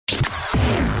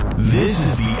This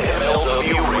is the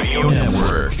MLW Radio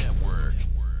Network.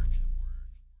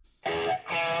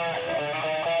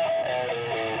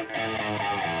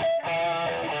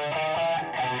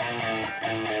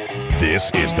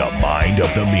 This is the Mind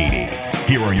of the Meanie.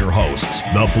 Here are your hosts,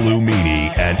 the Blue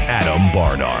Meanie and Adam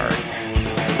Barnard.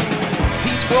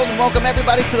 Peace, world, and welcome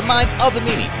everybody to the Mind of the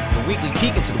Meanie, your weekly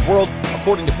peek into the world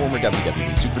according to former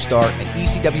WWE superstar and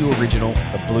ECW original,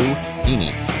 the Blue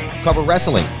Meanie. We cover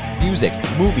wrestling, music,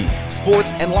 movies,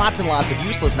 sports, and lots of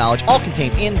useless knowledge, all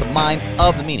contained in the Mind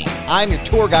of the Meanie. I'm your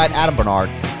tour guide, Adam Barnard,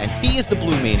 and he is the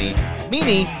Blue Meanie.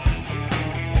 Meanie,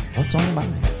 what's on your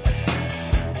mind?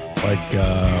 Like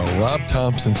Rob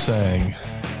Thompson sang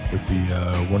with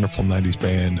the wonderful 90s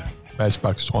band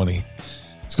Matchbox 20.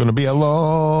 It's going to be a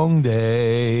long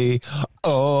day.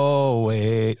 Oh,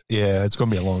 wait. Yeah, it's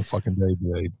going to be a long fucking day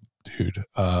today, dude.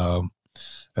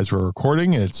 As we're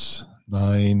recording, it's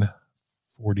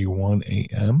 9:41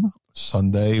 a.m.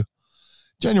 Sunday,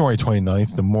 January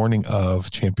 29th, the morning of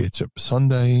Championship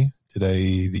Sunday.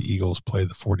 Today, the Eagles play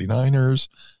the 49ers.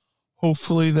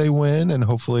 Hopefully they win and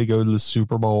hopefully go to the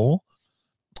Super Bowl.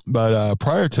 But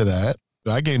prior to that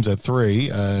game's at 3.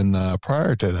 And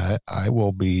prior to that, I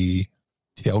will be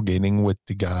tailgating with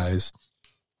the guys.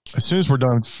 As soon as we're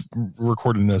done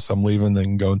recording this, I'm leaving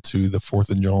and going to the 4th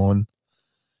and John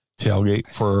tailgate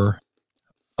for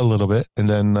a little bit. And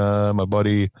then my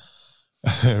buddy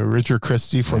Richard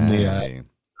Christie from Hey,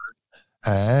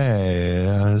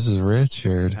 this is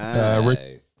Richard.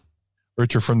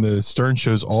 Richard from the Stern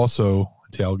Show's also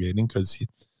tailgating because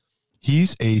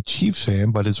he's a Chiefs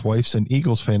fan, but his wife's an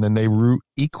Eagles fan, and they root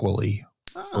equally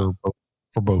for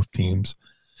both teams.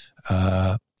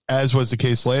 As was the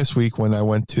case last week when I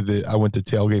went to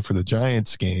tailgate for the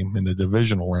Giants game in the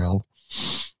divisional round.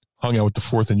 Hung out with the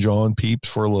 4th and John peeps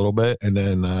for a little bit, and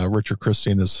then Richard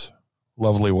Christie and his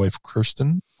lovely wife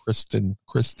Kristen was the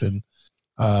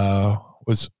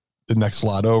next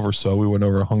lot over, so we went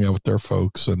over and hung out with their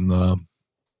folks and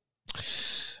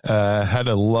had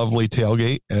a lovely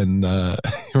tailgate. And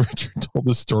Richard told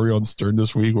the story on Stern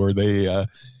this week where they at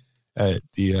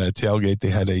the tailgate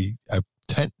they had a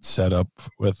tent set up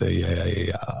with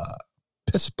a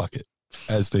piss bucket,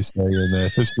 as they say in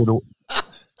the history of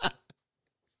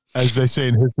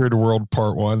the world,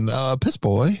 part 1. Piss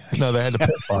boy. No, they had a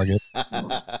piss bucket.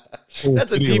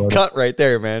 That's a deep cut right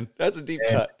there, man. That's a deep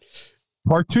cut.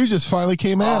 Part 2 just finally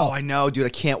came out. Oh, I know, dude. I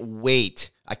can't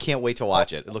wait. I can't wait to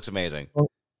watch it. It looks amazing.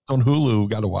 On Hulu,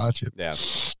 got to watch it. Yeah.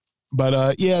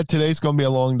 But yeah, today's gonna be a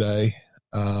long day.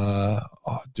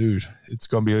 Dude, it's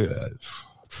gonna be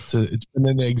it's been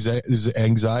an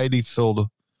anxiety-filled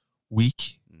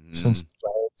week since the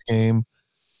Giants game.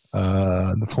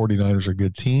 The 49ers are a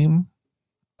good team.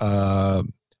 I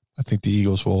think the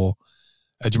Eagles will.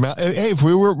 Hey, if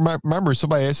we were, remember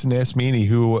somebody asked me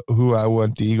who I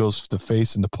want the Eagles to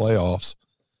face in the playoffs.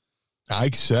 I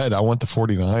said I want the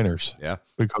 49ers. Yeah,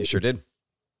 because you sure did.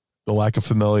 The lack of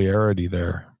familiarity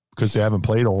there because they haven't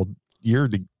played all year,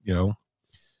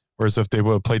 whereas if they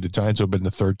would have played the Giants, it would have been the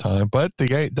third time. But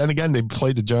then again, they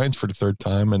played the Giants for the third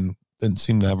time and didn't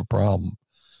seem to have a problem.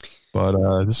 But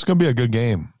this is going to be a good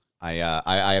game.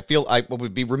 I feel I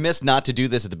would be remiss not to do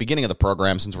this at the beginning of the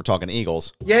program since we're talking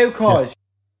Eagles. Yeah, of course.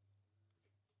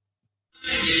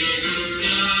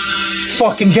 It's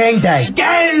fucking game day.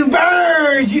 Go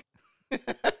Birds!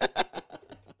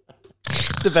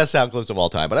 It's the best sound clips of all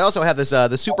time. But I also have this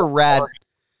the super rad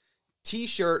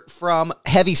T-shirt from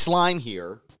Heavy Slime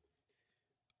here.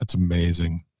 That's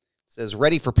amazing. It says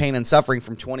 "Ready for Pain and Suffering"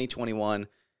 from 2021.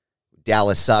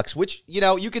 Dallas sucks, which,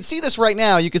 you can see this right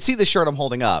now. You can see the shirt I'm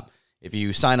holding up if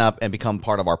you sign up and become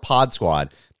part of our pod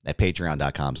squad at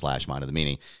patreon.com/Mind of the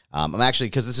Meanie. I'm actually,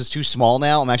 because this is too small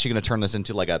now, I'm actually going to turn this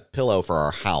into like a pillow for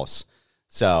our house.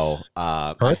 So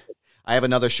I have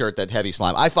another shirt that Heavy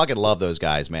Slime. I fucking love those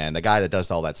guys, man. The guy that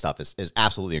does all that stuff is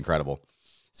absolutely incredible.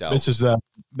 So Mrs.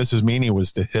 Meanie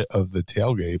was the hit of the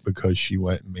tailgate because she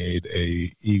went and made a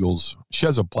Eagles. She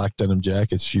has a black denim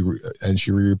jacket. She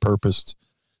repurposed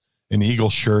an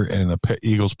Eagles shirt and a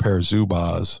Eagles pair of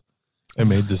Zubaz and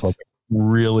made this like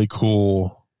really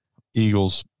cool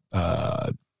Eagles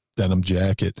denim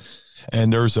jacket.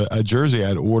 And there was a jersey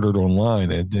I'd ordered online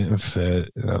and it didn't fit.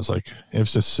 And I was like, it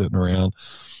was just sitting around.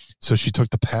 So she took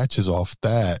the patches off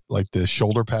that, like the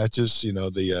shoulder patches,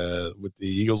 with the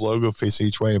Eagles logo facing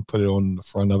each way, and put it on the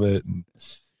front of it. And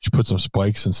she put some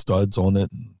spikes and studs on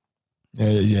it.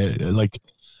 And like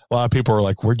a lot of people are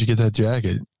like, "Where'd you get that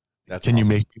jacket? Can you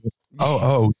make me?"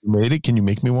 Oh, you made it? Can you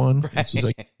make me one? Right. She's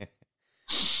like,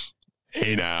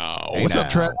 "Hey now, what's up,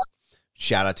 Trav?"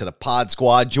 Shout out to the pod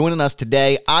squad joining us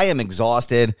today. I am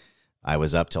exhausted. I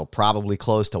was up till probably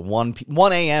close to 1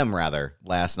 a.m. rather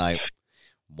last night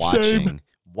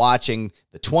watching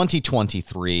the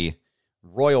 2023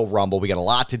 Royal Rumble. We got a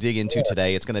lot to dig into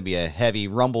today. It's going to be a heavy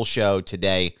Rumble show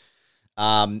today.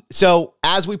 So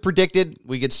as we predicted,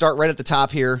 we could start right at the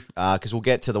top here because we'll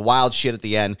get to the wild shit at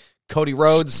the end. Cody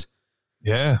Rhodes.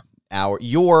 Yeah.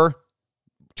 Your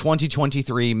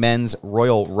 2023 Men's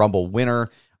Royal Rumble winner.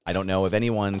 I don't know if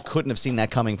anyone couldn't have seen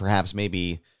that coming. Perhaps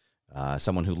maybe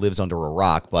someone who lives under a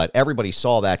rock, but everybody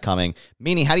saw that coming.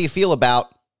 Meanie, how do you feel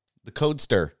about the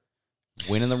Codester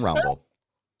winning the Rumble?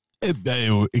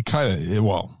 It kind of,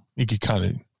 well, you could kind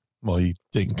of, well, you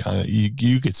didn't kind of,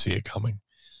 you could see it coming.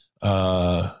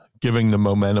 Giving the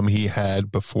momentum he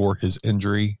had before his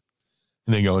injury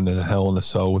and then going into Hell in a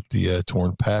Cell with the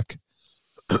torn pec.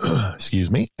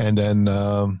 Excuse me. And then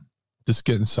just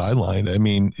getting sidelined. I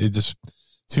mean, it just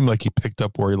seemed like he picked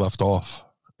up where he left off,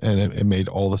 and it made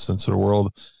all the sense of the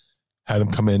world. Had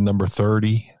him come in number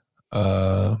 30,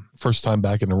 first time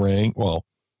back in the ring, well,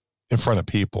 in front of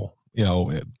people, you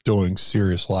know, doing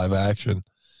serious live action,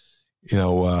 you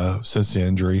know, since the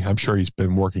injury. I'm sure he's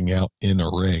been working out in a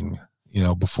ring, you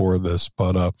know, before this,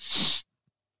 but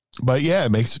yeah,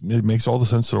 it makes all the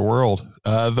sense of the world.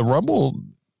 The Rumble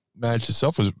match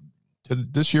itself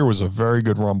this year was a very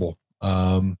good Rumble.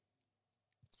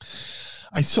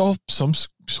 I saw some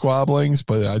squabblings,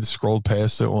 but I just scrolled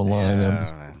past it online.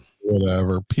 Yeah.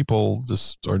 Whatever. People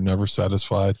just are never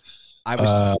satisfied.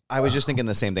 I was just thinking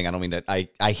the same thing. I don't mean to.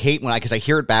 I hate because I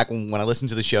hear it back when I listen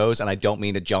to the shows, and I don't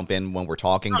mean to jump in when we're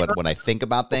talking, but when I think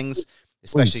about things,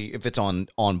 especially if it's on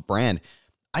brand,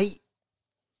 I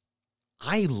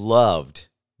loved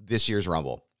this year's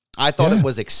Rumble. I thought it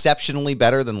was exceptionally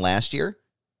better than last year.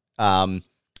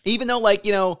 Even though, like,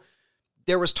 you know,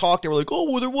 there was talk, they were like, oh,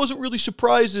 well, there wasn't really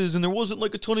surprises and there wasn't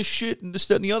like a ton of shit and this,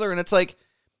 that, and the other. And it's like,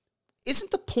 isn't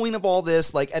the point of all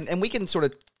this, like, and we can sort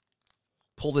of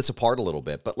pull this apart a little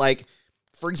bit, but like,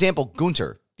 for example,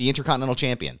 Gunther, the Intercontinental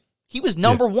Champion, he was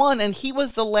number one and he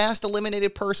was the last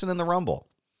eliminated person in the Rumble.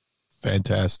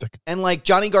 Fantastic. And like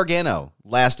Johnny Gargano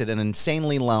lasted an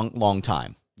insanely long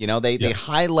time. You know, they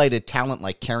highlighted talent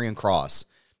like Karrion Kross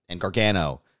and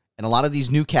Gargano and a lot of these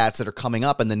new cats that are coming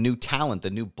up and the new talent, the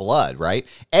new blood, right?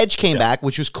 Edge came back,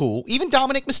 which was cool. Even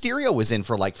Dominic Mysterio was in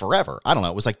for like forever. I don't know.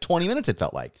 It was like 20 minutes, it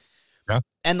felt like. Yeah.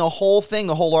 And the whole thing,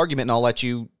 the whole argument, and I'll let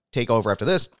you take over after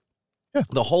this. Yeah.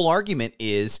 The whole argument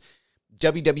is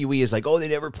WWE is like, oh, they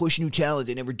never push new talent.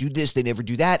 They never do this. They never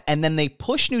do that. And then they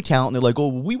push new talent and they're like, oh,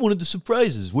 we wanted the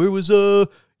surprises. Where was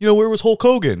Hulk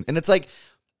Hogan? And it's like,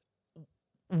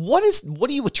 what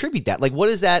do you attribute that? Like, what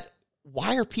is that?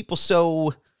 Why are people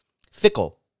so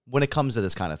fickle when it comes to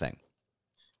this kind of thing?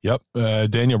 Yep.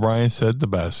 Daniel Bryan said the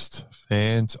best.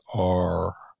 Fans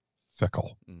are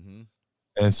fickle. Mm-hmm.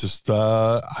 And it's just,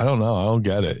 I don't know. I don't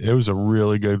get it. It was a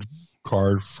really good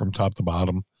card from top to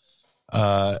bottom.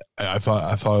 I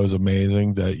thought it was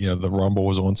amazing that, you know, the Rumble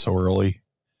was on so early,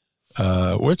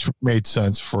 which made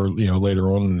sense for, you know,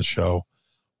 later on in the show.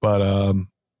 But,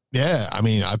 yeah, I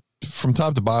mean, from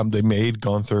top to bottom, they made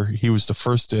Gunther. He was the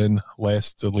first in,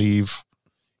 last to leave,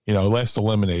 you know, last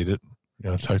eliminated. You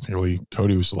know, technically,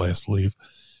 Cody was the last to leave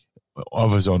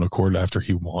of his own accord after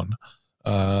he won.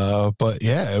 But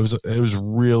yeah, it was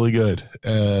really good.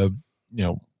 You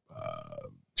know,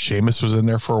 Sheamus was in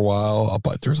there for a while,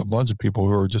 but there's a bunch of people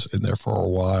who are just in there for a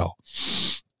while.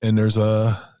 And there's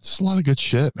just a lot of good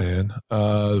shit, man.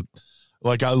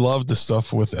 Like, I love the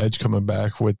stuff with Edge coming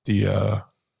back with the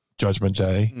Judgment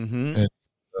Day. Mm-hmm. And,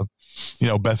 you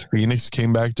know, Beth Phoenix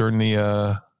came back during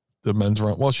the men's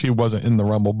run. Well, she wasn't in the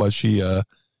Rumble, but she, you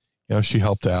know, she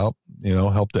helped out, you know,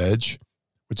 helped Edge,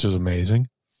 which is amazing.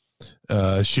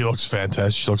 She looks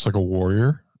fantastic. She looks like a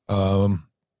warrior.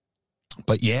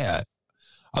 But yeah,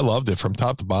 I loved it from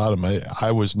top to bottom.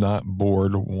 I was not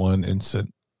bored one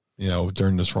instant, you know,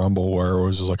 during this Rumble where it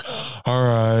was just like, all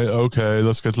right, okay,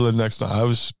 let's get to the next one. I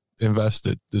was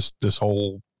invested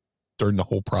during the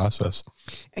whole process.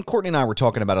 And Courtney and I were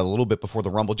talking about it a little bit before the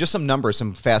Rumble. Just some numbers,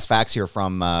 some fast facts here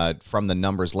from the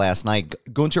numbers last night.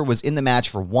 Gunther was in the match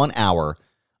for 1 hour,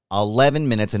 11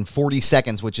 minutes, and 40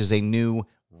 seconds, which is a new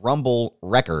Rumble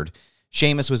record.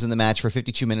 Sheamus was in the match for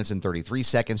 52 minutes and 33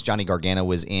 seconds. Johnny Gargano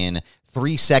was in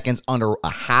 3 seconds under a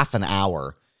half an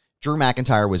hour. Drew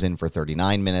McIntyre was in for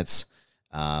 39 minutes.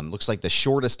 Looks like the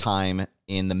shortest time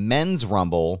in the men's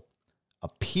Rumble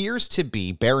appears to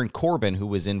be Baron Corbin, who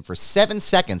was in for 7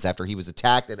 seconds after he was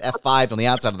attacked at F5 on the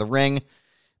outside of the ring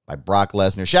by Brock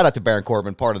Lesnar. Shout out to Baron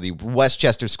Corbin, part of the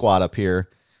Westchester squad up here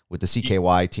with the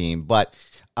CKY team. But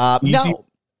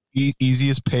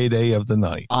easiest payday of the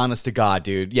night. Honest to God,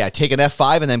 dude. Yeah, take an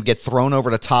F5 and then get thrown over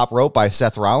the top rope by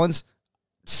Seth Rollins.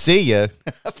 See ya.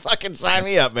 Fucking sign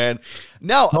me up, man.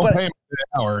 No, Don't pay him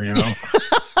an hour, you know.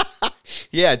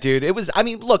 Yeah, dude. It was, I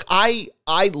mean, look, I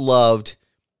loved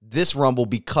this Rumble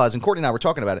because, and Courtney and I were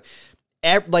talking about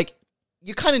it, like,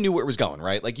 you kind of knew where it was going,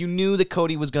 right? Like, you knew that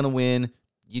Cody was going to win.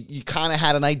 You kind of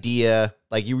had an idea.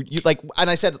 Like, you like, and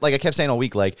I said, like, I kept saying all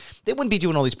week, like, they wouldn't be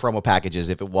doing all these promo packages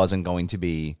if it wasn't going to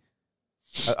be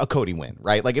a Cody win,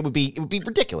 right? Like, it would be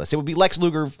ridiculous. It would be Lex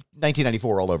Luger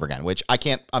 1994 all over again, which I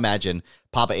can't imagine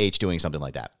Papa H doing something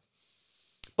like that.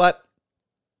 But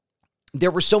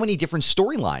there were so many different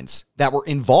storylines that were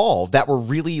involved that were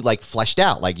really, like, fleshed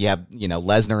out. Like, you have, you know,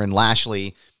 Lesnar and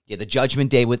Lashley. You had the Judgment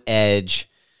Day with Edge.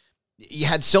 You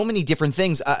had so many different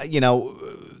things, you know,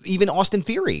 even Austin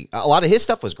Theory. A lot of his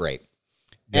stuff was great.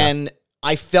 Yeah. And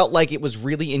I felt like it was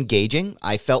really engaging.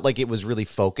 I felt like it was really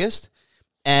focused.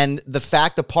 And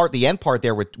the end part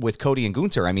there with Cody and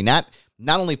Gunther, I mean, that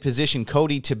not only positioned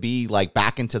Cody to be, like,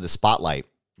 back into the spotlight,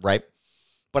 right?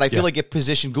 But I feel like it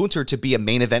positioned Gunther to be a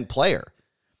main event player.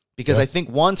 Because I think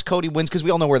once Cody wins, because we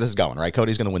all know where this is going, right?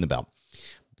 Cody's going to win the belt.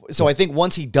 So I think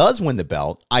once he does win the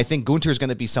belt, I think Gunther is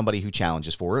going to be somebody who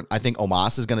challenges for it. I think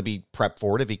Omos is going to be prepped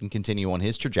for it if he can continue on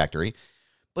his trajectory.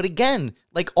 But again,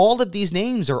 like, all of these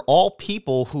names are all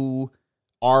people who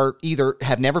are either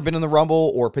have never been in the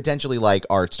Rumble or potentially, like,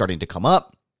 are starting to come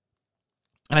up.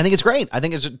 And I think it's great. I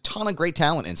think there's a ton of great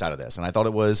talent inside of this. And I thought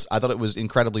it was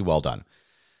incredibly well done.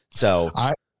 So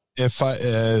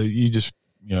you just,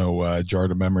 you know,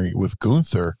 jarred a memory with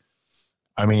Gunther.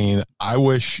 I mean, I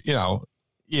wish, you know,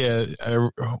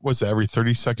 what's it, every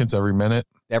 30 seconds, every minute?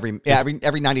 Every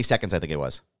 90 seconds, I think it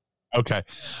was. Okay.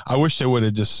 I wish they would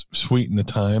have just sweetened the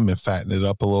time and fattened it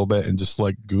up a little bit and just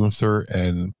let Gunther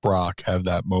and Brock have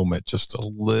that moment just a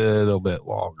little bit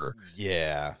longer.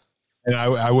 Yeah. And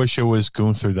I wish it was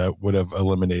Gunther that would have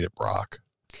eliminated Brock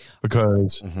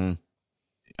because,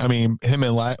 I mean, him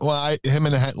and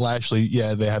Lashley,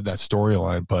 yeah, they have that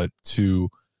storyline, but to,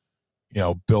 you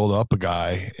know, build up a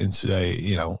guy and say,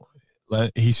 you know,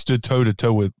 he stood toe to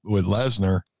toe with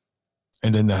Lesnar,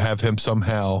 and then to have him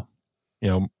somehow, you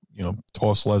know,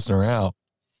 toss Lesnar out,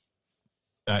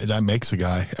 that makes a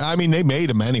guy. I mean, they made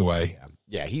him anyway.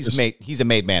 Yeah, he's a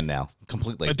made man now,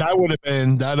 completely. But that would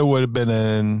have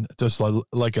been just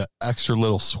like an extra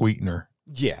little sweetener.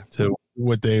 Yeah. To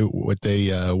what they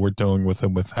were doing with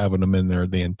him, with having him in there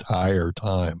the entire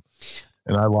time,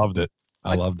 and I loved it.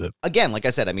 I loved it. Again, like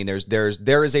I said, I mean, there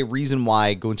is a reason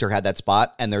why Gunther had that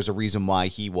spot, and there's a reason why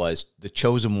he was the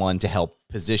chosen one to help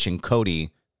position Cody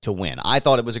to win. I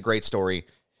thought it was a great story.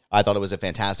 I thought it was a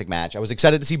fantastic match. I was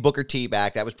excited to see Booker T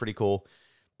back. That was pretty cool.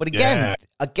 But again,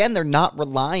 they're not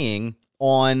relying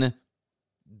on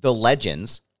the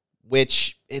legends,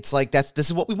 which it's like this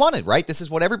is what we wanted, right? This is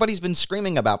what everybody's been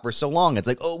screaming about for so long. It's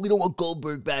like, oh, we don't want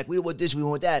Goldberg back. We don't want this. We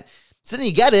want that. So then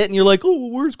you get it, and you're like, oh,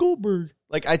 where's Goldberg?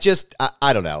 Like, I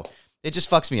don't know. It just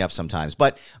fucks me up sometimes.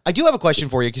 But I do have a question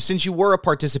for you, because since you were a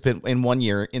participant in 1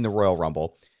 year in the Royal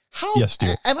Rumble, yes,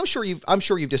 dear. And I'm sure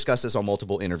you've discussed this on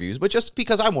multiple interviews, but just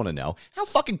because I want to know, how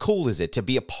fucking cool is it to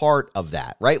be a part of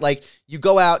that, right? Like, you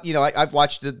go out, you know, I've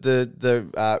watched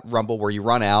the Rumble where you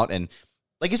run out, and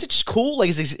like, is it just cool? Like,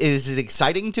 is it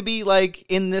exciting to be, like,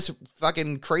 in this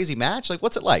fucking crazy match? Like,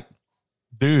 what's it like?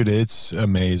 Dude, it's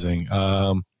amazing.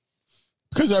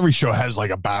 Because every show has, like,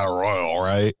 a battle royal,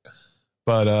 right?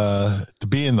 But to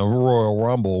be in the Royal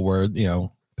Rumble where, you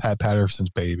know, Pat Patterson's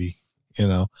baby, you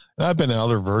know, and I've been in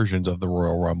other versions of the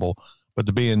Royal Rumble, but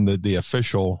to be in the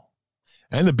official,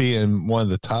 and to be in one of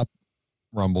the top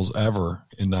Rumbles ever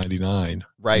in '99,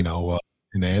 right? You know,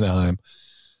 in Anaheim,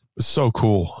 was so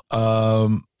cool.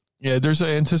 Yeah, there's an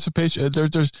anticipation.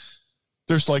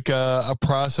 There's like a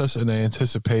process and an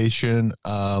anticipation.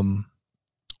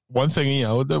 One thing, you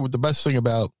know, the best thing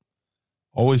about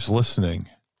always listening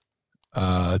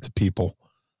to people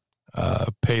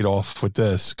paid off with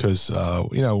this, because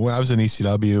you know, when I was in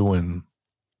ECW and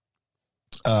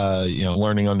you know,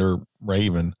 learning under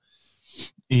Raven,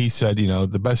 he said, you know,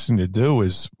 the best thing to do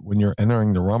is when you're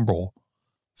entering the Rumble,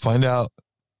 find out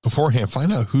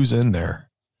who's in there,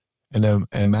 and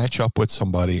then match up with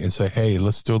somebody and say, hey,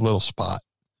 let's do a little spot,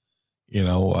 you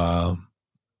know,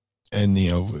 and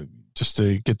you know, just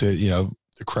to get the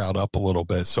crowd up a little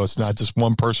bit, so it's not just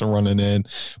one person running in,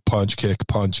 punch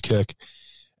kick.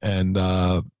 And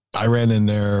I ran in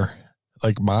there,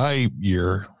 like, my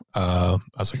year. I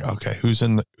was like, okay, who's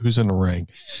in the ring?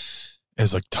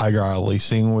 It's like Tiger Ali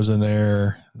Singh was in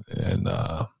there, and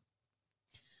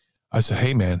I said,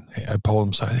 hey man, I pulled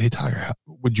him aside. Hey Tiger,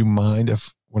 would you mind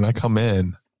if when I come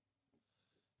in,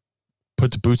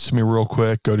 put the boots to me real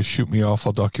quick, go to shoot me off,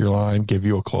 I'll duck your line, give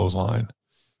you a clothesline.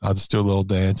 I'll just do a little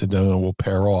dance, and then we'll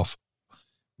pair off.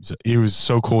 He was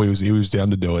so cool. He was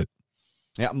down to do it.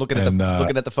 Yeah, I'm looking at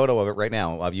looking at the photo of it right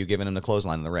now of you giving him the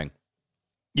clothesline in the ring.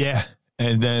 Yeah.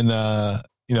 And then,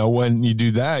 when you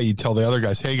do that, you tell the other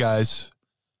guys, hey, guys,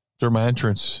 during my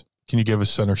entrance, can you give us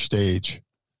center stage?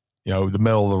 The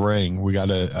middle of the ring. We got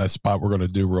a spot we're going to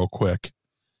do real quick.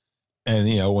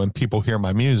 And, when people hear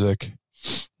my music,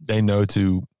 they know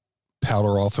to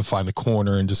powder off and find a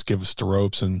corner and just give us the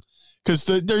ropes. And because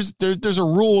there's a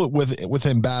rule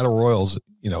within battle royals,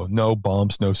 no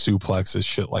bumps, no suplexes,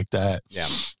 shit like that. Yeah.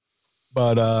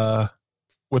 But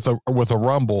with a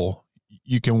rumble,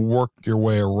 you can work your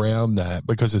way around that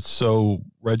because it's so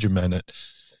regimented.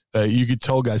 You could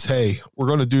tell guys, hey, we're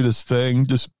going to do this thing.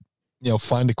 Just,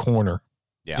 find a corner.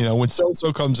 Yeah. When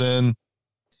so-and-so comes in,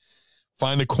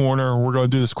 find a corner. We're going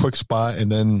to do this quick spot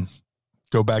and then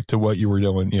go back to what you were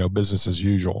doing, business as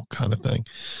usual kind of thing.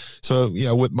 So,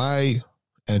 with my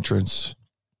entrance,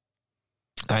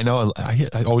 I know I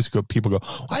always go, people go,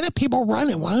 why do people run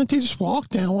it? Why don't they just walk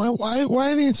down? Why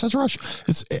are they in such a rush?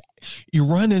 You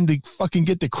run in to fucking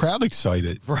get the crowd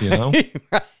excited,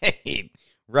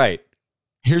 Right.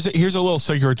 Here's a little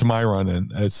secret to my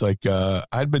running. It's like,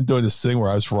 I'd been doing this thing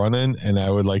where I was running and I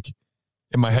would like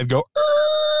in my head go,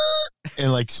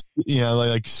 and like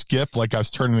skip, like I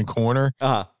was turning the corner.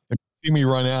 Uh-huh. And see me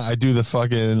run out. I do the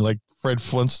fucking like Fred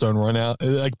Flintstone run out,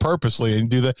 like purposely, and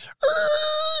do the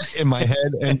in my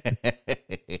head. And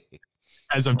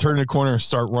as I'm turning the corner and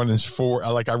start running forward,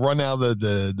 I run out of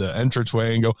the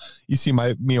entranceway and go, you see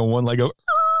me on one leg go,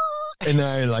 and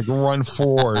then I like run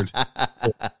forward.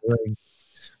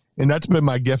 And that's been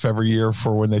my gift every year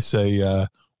for when they say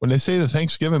the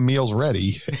Thanksgiving meal's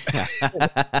ready.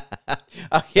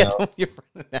 Oh, yeah. Yeah.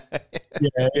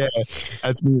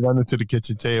 That's me running to the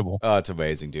kitchen table. Oh, it's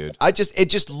amazing, dude. It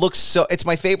just looks so, it's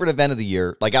my favorite event of the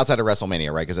year, like outside of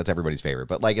WrestleMania, right? Because that's everybody's favorite,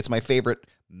 but like it's my favorite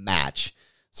match.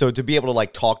 So to be able to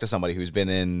like talk to somebody who's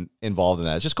been involved in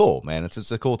that, it's just cool, man.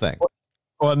 It's a cool thing.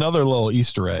 Well, another little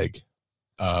Easter egg,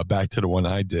 back to the one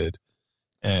I did.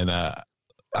 And,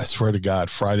 I swear to God,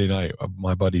 Friday night,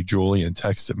 my buddy Julian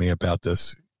texted me about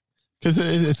this because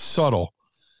it's subtle.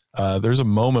 There's a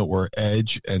moment where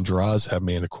Edge and Droz have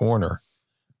me in a corner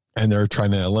and they're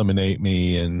trying to eliminate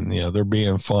me. And, they're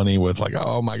being funny with like,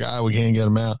 oh my God, we can't get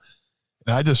them out.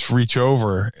 And I just reach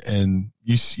over and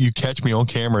you catch me on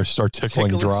camera, start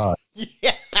tickling Droz.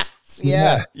 Yes.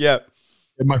 Yeah.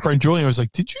 And my friend Julian was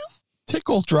like, did you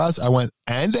tickle Droz? I went,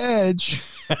 and Edge.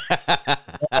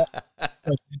 I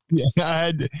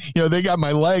had, they got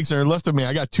my legs and they're lifting me.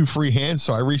 I got 2 free hands,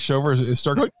 so I reached over and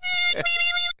started going,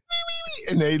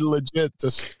 and they legit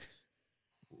just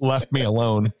left me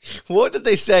alone. What did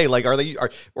they say? Like, are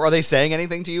they saying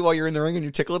anything to you while you're in the ring and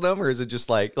you're tickling them, or is it just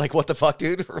like what the fuck,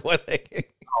 dude? Or what?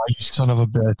 Oh, you son of a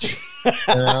bitch!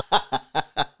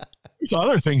 There's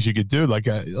other things you could do, like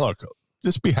look,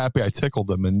 just be happy I tickled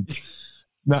them and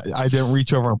I didn't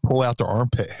reach over and pull out their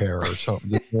armpit hair or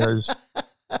something.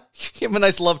 Give him a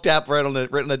nice love tap right on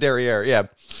the derriere. Yeah.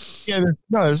 Yeah.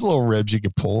 There's little ribs you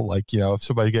could pull. Like, if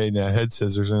somebody getting that head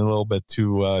scissors and a little bit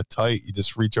too tight, you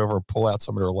just reach over and pull out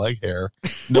some of their leg hair.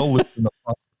 They'll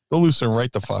loosen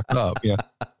right the fuck up. Yeah.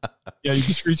 Yeah. You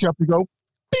just reach up and go,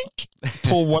 bink,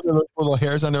 pull one of those little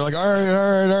hairs and they're like,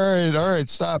 all right.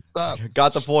 Stop.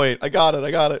 Got the point. I got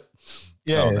it.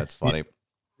 Yeah. Oh, that's funny.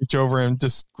 Reach over and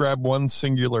just grab one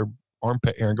singular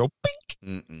armpit hair and go, bink.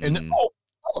 And then,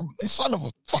 son of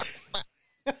a fuck.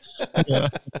 Yeah.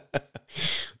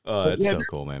 Oh, that's so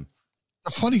cool, man.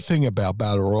 The funny thing about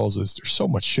battle royals is there's so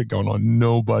much shit going on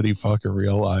nobody fucking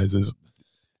realizes.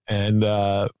 And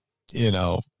guys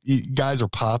are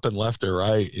popping left or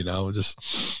right,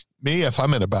 just me. If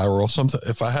I'm in a battle royal,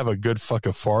 if I have a good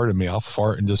fucking fart in me, I'll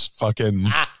fart and just fucking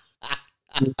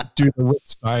do the Rick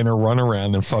Steiner run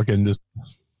around and fucking just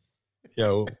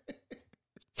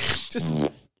just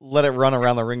let it run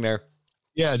around the ring there.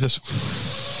 Yeah, just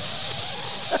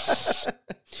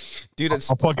dude.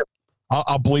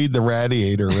 I'll bleed the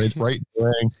radiator right in the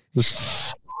ring.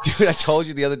 Dude, I told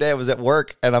you the other day I was at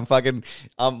work and I'm fucking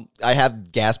I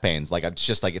have gas pains. Like it's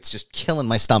just killing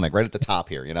my stomach right at the top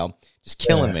here, just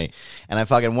killing me. And I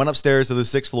fucking went upstairs to the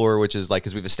 6th floor, which is like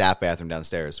because we have a staff bathroom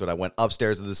downstairs. But I went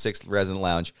upstairs to the 6th resident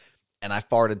lounge, and I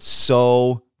farted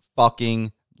so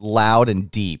fucking loud and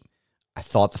deep. I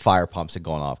thought the fire pumps had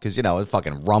gone off because, it was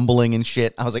fucking rumbling and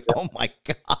shit. I was like, oh my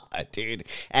God, dude.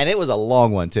 And it was a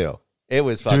long one too. It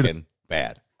was fucking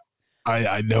bad.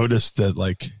 I noticed that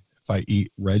like if I eat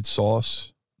red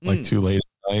sauce like too late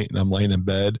at night and I'm laying in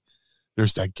bed,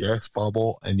 there's that gas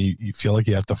bubble and you feel like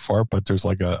you have to fart, but there's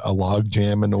like a log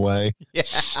jam in the way. Yeah.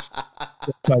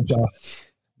 But,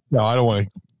 no, I don't want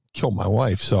to kill my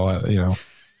wife. So,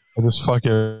 I just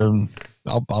fucking,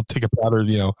 I'll take a powder,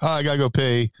 I gotta go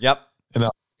pee. Yep. And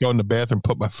I'll go in the bathroom,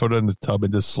 put my foot in the tub,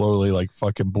 and just slowly, like,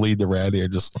 fucking bleed the rat here.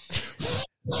 Just.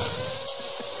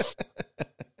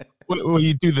 Well,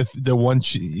 you do the one,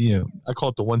 I call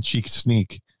it the one cheek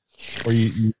sneak, where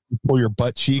you pull your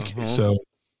butt cheek, so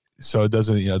it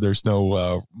doesn't, there's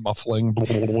no muffling.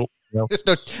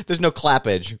 There's no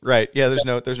clappage, right? Yeah, there's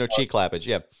no cheek clappage.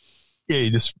 Yeah. Yeah,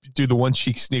 you just do the one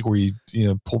cheek sneak where you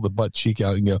pull the butt cheek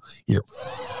out and go here.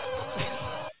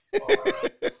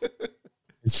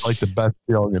 It's like the best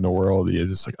feeling in the world. You're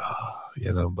just like,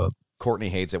 but Courtney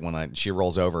hates it when she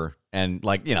rolls over and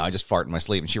I just fart in my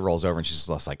sleep and she rolls over and she's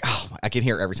just like, oh, I can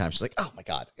hear it every time. She's like, oh my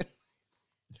God.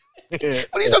 What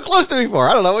are you so close to me for?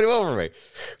 I don't know. What do you want from me?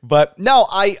 But no,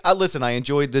 I listen, I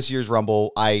enjoyed this year's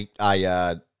Rumble. I'm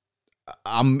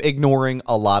ignoring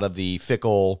a lot of the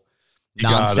fickle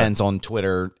nonsense on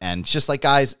Twitter and just like,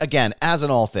 guys, again, as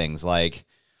in all things, like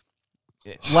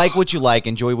what you like,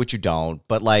 enjoy what you don't,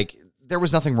 but like there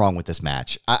was nothing wrong with this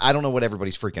match. I don't know what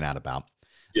everybody's freaking out about.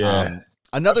 Yeah.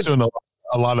 Another doing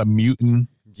a lot of mutant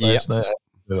last night.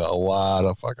 A lot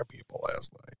of fucking people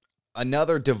last night.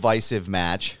 Another divisive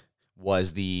match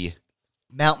was the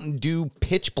Mountain Dew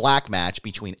Pitch Black match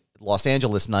between Los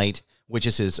Angeles Knight, which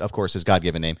is his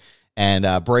God-given name,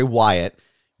 and Bray Wyatt,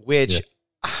 which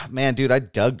man, dude, I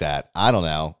dug that. I don't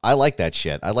know. I like that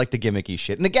shit. I like the gimmicky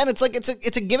shit. And again, it's like it's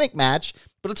a gimmick match,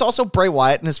 but it's also Bray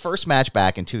Wyatt in his first match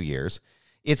back in 2 years.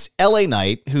 It's LA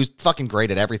Knight, who's fucking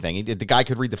great at everything. The guy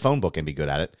could read the phone book and be good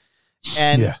at it.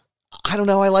 And I don't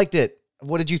know. I liked it.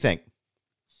 What did you think?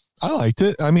 I liked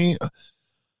it. I mean,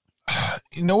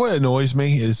 you know what annoys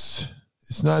me is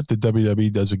it's not that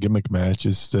WWE does a gimmick match.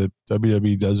 It's that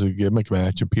WWE does a gimmick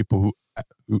match and people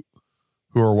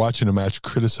who are watching a match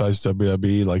criticize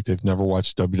WWE like they've never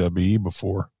watched WWE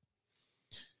before.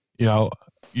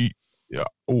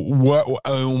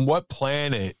 What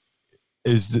planet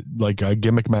is like a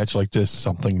gimmick match like this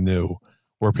something new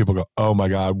where people go, oh my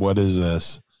God, what is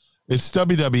this? It's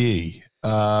WWE.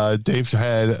 They've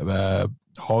had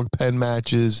hog pen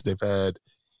matches. They've had,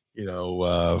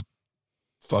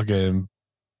 fucking,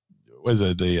 what is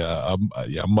it?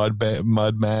 The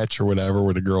mud match or whatever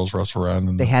where the girls wrestle around.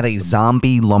 And they had a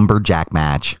zombie lumberjack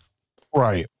match.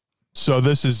 Right. So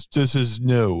this is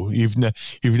new. You've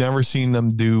never seen them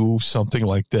do something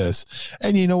like this.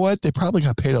 And you know what? They probably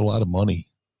got paid a lot of money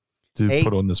to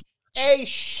put on this. A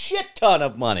shit ton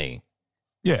of money.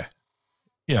 Yeah.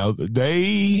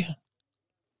 They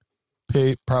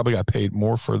probably got paid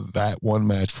more for that one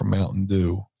match from Mountain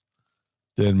Dew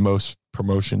than most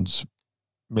promotions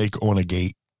make on a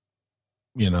gate.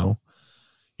 Maybe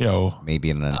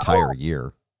in an entire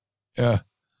year. Yeah.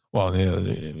 Well,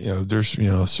 there's,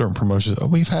 certain promotions. Oh,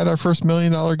 we've had our first $1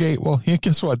 million gate. Well,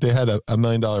 guess what? They had a $1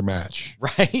 million match.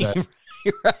 Right.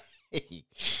 Right. They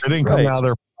didn't come out of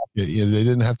their pocket. They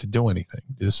didn't have to do anything.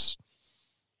 Just,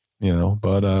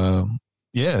 but,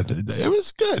 it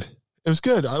was good. It was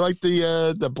good. I like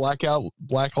the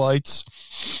black lights,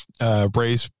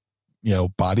 Bray's,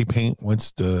 body paint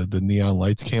once the neon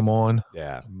lights came on.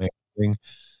 Yeah. Amazing.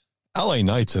 LA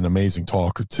Knight's an amazing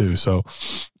talker too. So,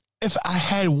 if I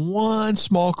had one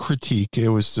small critique, it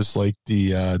was just like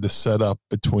the setup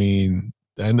between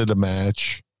the end of the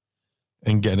match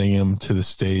and getting him to the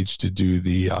stage to do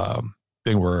the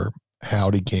thing where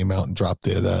Howdy came out and dropped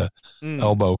the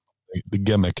elbow, the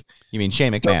gimmick. You mean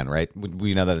Shane McMahon, right?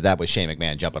 We know that was Shane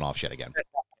McMahon jumping off shit again.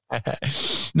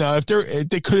 No, if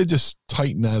they could have just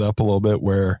tightened that up a little bit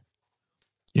where,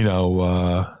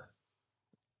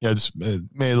 just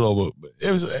made a little bit. It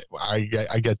was. I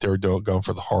get they were going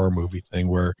for the horror movie thing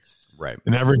where, right,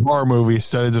 in every horror movie,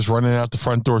 instead of just running out the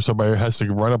front door, somebody has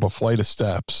to run up a flight of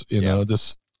steps.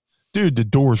 Just dude, the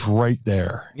door's right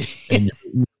there, and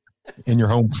you're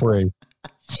home free.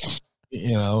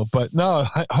 But no.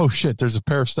 Oh shit! There's a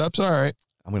pair of steps. All right,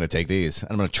 I'm gonna take these.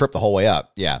 I'm gonna trip the whole way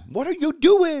up. Yeah. What are you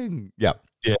doing? Yeah.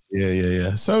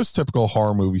 Yeah. So it's typical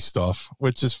horror movie stuff,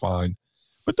 which is fine.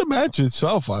 But the match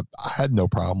itself, I had no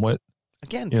problem with.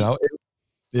 Again,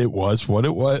 it was what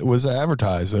it was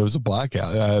advertised. It was a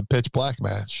pitch black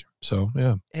match. So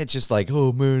yeah, it's just like,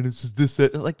 oh man,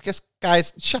 that. Like,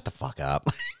 guys, shut the fuck up.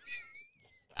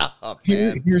 Stop,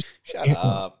 man. Shut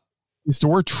up. It's the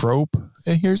word trope,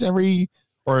 and here's every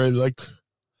cliche.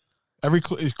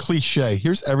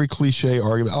 Here's every cliche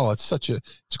argument. Oh, it's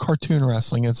cartoon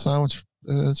wrestling. It's so much.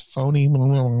 It's phony,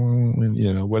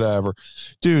 whatever.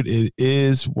 Dude, it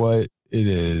is what it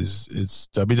is. It's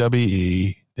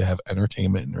WWE. They have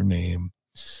entertainment in their name.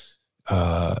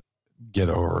 Get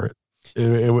over it.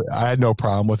 I had no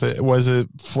problem with it. Was it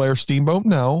Flair Steamboat?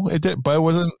 No, it did, but it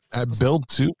wasn't built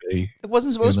to be. It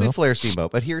wasn't supposed to be Flair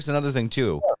Steamboat. But here's another thing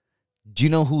too. Do you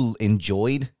know who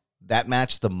enjoyed that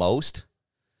match the most?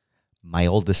 My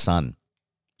oldest son.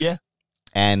 Yeah.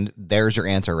 And there's your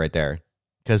answer right there.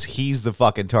 Because he's the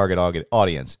fucking target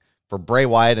audience for Bray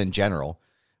Wyatt in general,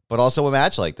 but also a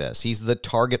match like this. He's the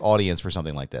target audience for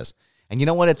something like this. And you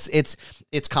know what?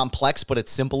 It's complex, but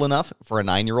it's simple enough for a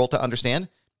 9-year-old to understand.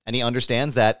 And he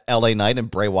understands that LA Knight and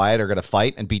Bray Wyatt are going to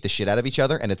fight and beat the shit out of each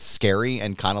other. And it's scary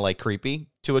and kind of like creepy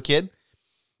to a kid.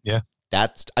 Yeah.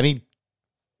 You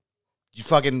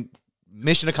fucking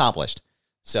mission accomplished.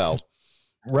 So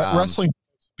wrestling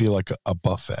be like a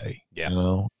buffet. Yeah. You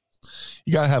know,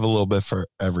 you got to have a little bit for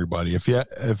everybody. If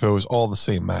it was all the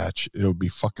same match, it would be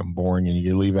fucking boring and you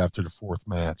could leave after the 4th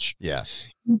match. Yeah.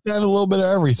 You have a little bit of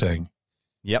everything.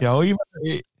 Yep. You know,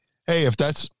 hey, if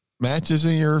that's matches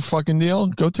in your fucking deal,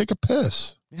 go take a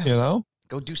piss. Yeah. You know?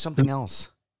 Go do something else.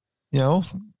 You know,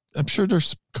 I'm sure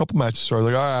there's a couple matches where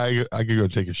like, all right, I could go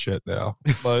take a shit now.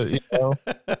 But you know.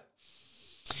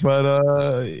 But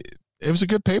it was a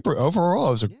good paper overall.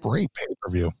 It was a great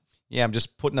pay-per-view. Yeah, I'm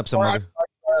just putting up some other.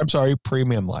 I'm sorry,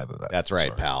 premium live event. That's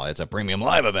right, pal. It's a premium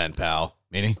live event, pal.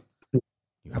 Meanie,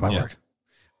 you have my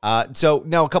word. So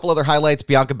now a couple other highlights.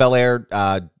 Bianca Belair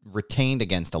retained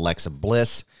against Alexa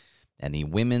Bliss, and the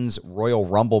women's Royal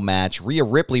Rumble match. Rhea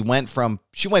Ripley went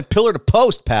pillar to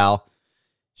post, pal.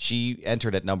 She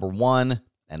entered at number 1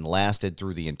 and lasted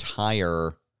through the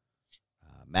entire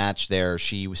match there.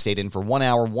 She stayed in for 1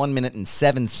 hour, 1 minute, and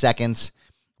 7 seconds,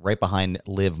 right behind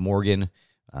Liv Morgan.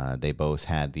 They both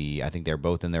had I think they're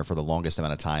both in there for the longest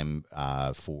amount of time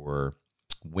for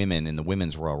women in the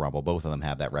women's Royal Rumble. Both of them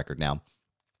have that record now.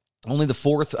 Only the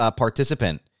 4th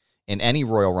participant in any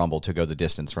Royal Rumble to go the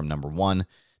distance from number 1,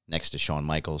 next to Shawn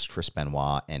Michaels, Chris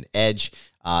Benoit, and Edge.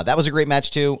 That was a great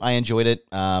match, too. I enjoyed it.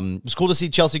 It was cool to see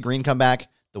Chelsea Green come back,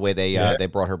 the way they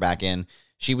brought her back in.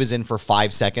 She was in for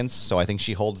 5 seconds, so I think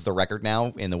she holds the record now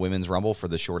in the Women's Rumble for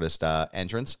the shortest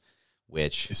entrance,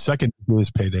 which... Second was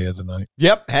payday of the night.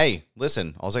 Yep. Hey,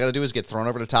 listen, all I got to do is get thrown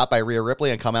over the top by Rhea Ripley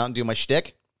and come out and do my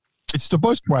shtick. It's the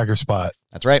bushwhacker spot.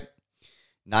 That's right.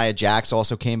 Nia Jax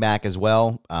also came back as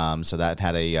well, so that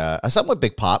had a somewhat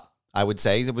big pop, I would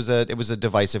say. It was a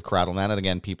divisive crowd on that, and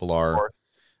again, people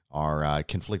are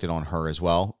conflicted on her as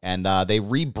well. And they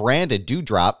rebranded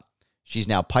Doudrop. She's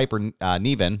now Piper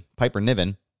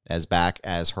Niven, as back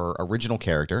as her original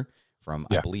character from,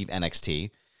 I believe,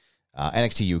 NXT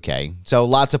UK. So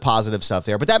lots of positive stuff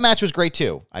there. But that match was great,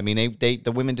 too. I mean,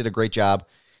 the women did a great job.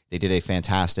 They did a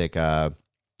fantastic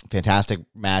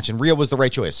match. And Rhea was the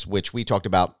right choice, which we talked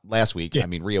about last week. Yeah. I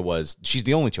mean, she's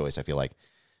the only choice, I feel like.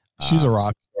 She's a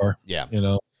rock star. Yeah. You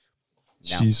know,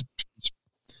 she's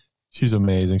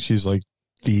amazing. She's like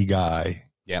the guy.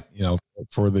 Yeah. You know,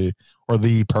 for the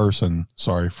person,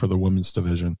 for the women's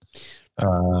division.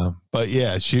 But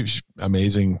yeah, she's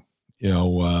amazing, you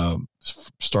know,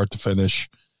 start to finish.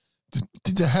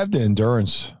 To have the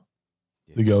endurance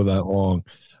to go that long.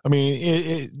 I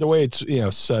mean, the way it's, you know,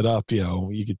 set up, you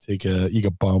know, you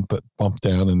could bump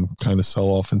down and kind of sell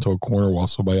off into a corner while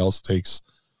somebody else takes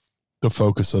the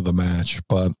focus of the match.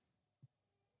 But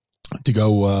to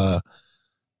go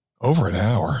over an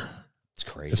hour, it's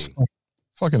crazy. It's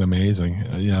fucking amazing.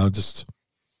 You know, just,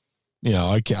 you know,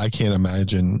 I can't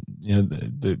imagine, you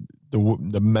know,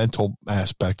 the mental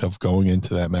aspect of going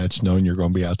into that match, knowing you're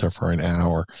going to be out there for an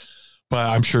hour. But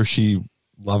I'm sure she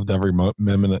loved every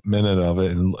minute of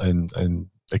it and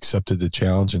accepted the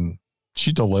challenge, and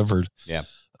she delivered. Yeah.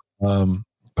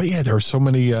 But yeah, there were so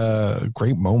many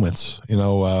great moments. You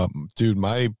know, dude,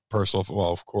 my personal,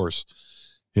 well, of course,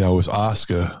 you know, it was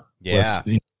Asuka. Yeah.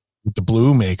 With the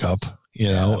blue makeup.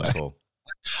 You know, cool.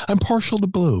 I'm partial to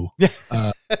blue.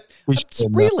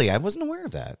 Really? I wasn't aware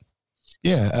of that.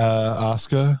 Yeah,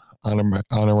 Asuka,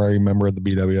 honorary member of the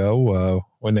BWO.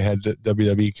 When they had the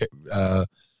WWE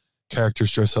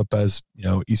characters dress up as, you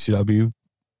know, ECW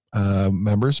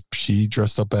members, she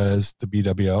dressed up as the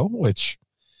BWO, which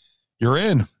you're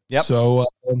in. Yep. So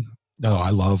no,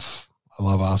 I love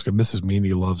Asuka. Mrs.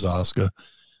 Meanie loves Asuka.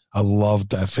 I love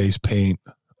that face paint.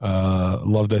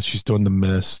 Love that she's doing the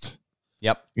mist.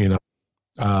 Yep. You know,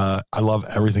 I love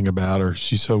everything about her.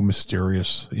 She's so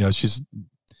mysterious. You know, she's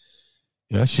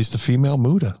the female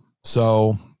Muda.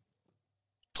 So,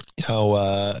 you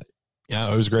know,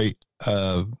 yeah, it was great.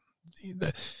 And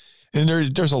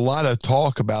there's a lot of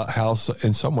talk about how,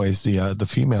 in some ways, the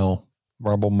female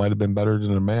Rumble might have been better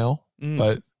than the male,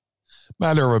 but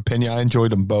matter of opinion. I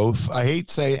enjoyed them both. I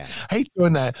hate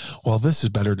doing that. Well, this is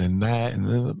better than that,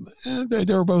 and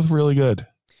they were both really good.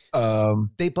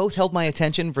 They both held my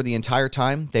attention for the entire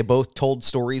time. They both told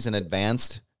stories in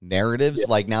advanced narratives.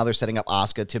 Like now they're setting up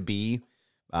Asuka to be,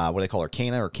 what do they call her?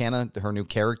 Kana, her new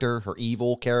character, her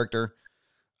evil character.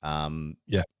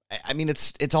 Yeah. I mean,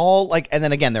 it's all like, and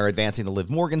then again, they're advancing the Liv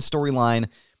Morgan storyline.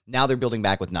 Now they're building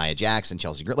back with Nia Jax and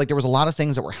Chelsea Green. Like there was a lot of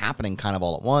things that were happening kind of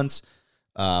all at once.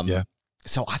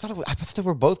 So I thought they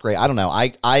were both great. I don't know.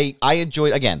 I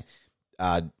enjoyed, again,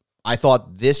 I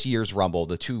thought this year's Rumble,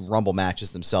 the two Rumble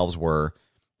matches themselves were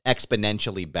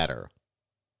exponentially better.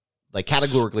 Like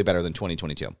categorically better than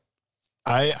 2022.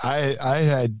 I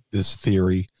had this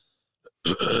theory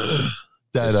that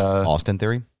This Austin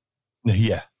theory.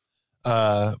 Yeah.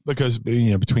 Because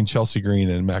between Chelsea Green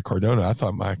and Matt Cardona, I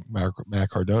thought Matt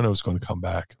Cardona was going to come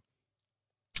back.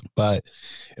 But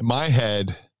in my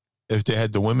head, if they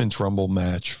had the women's Rumble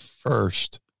match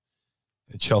first,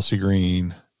 and Chelsea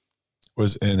Green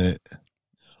was in it,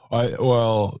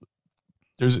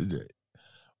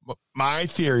 my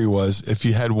theory was if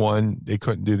you had one, they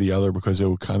couldn't do the other because it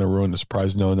would kind of ruin the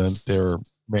surprise knowing that they're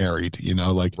married.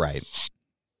 Right.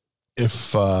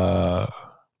 If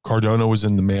Cardona was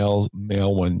in the male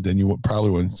one, then you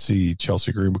probably wouldn't see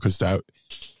Chelsea Green because that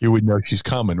you would know she's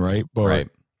coming, right? But right.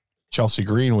 Chelsea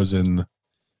Green was in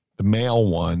the male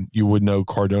one, you would know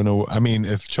Cardona. I mean,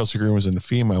 if Chelsea Green was in the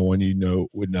female one,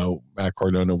 would know Matt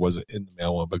Cardona wasn't in the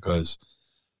male one because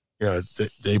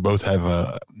they both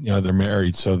have they're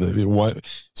married, so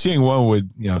seeing one would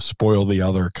spoil the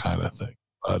other kind of thing.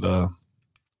 But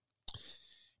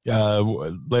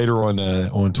later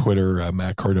on Twitter,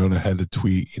 Matt Cardona had a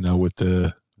tweet, with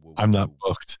the "I'm not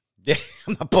booked." Yeah,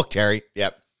 I'm not booked, Harry.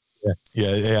 Yep.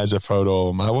 Yeah, he had the photo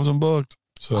of him. I wasn't booked.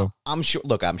 So I'm sure.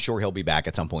 Look, I'm sure he'll be back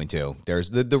at some point too. There's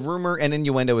the rumor and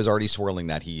innuendo is already swirling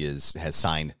that he has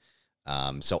signed.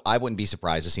 So I wouldn't be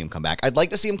surprised to see him come back. I'd like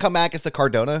to see him come back as the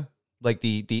Cardona, like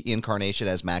the incarnation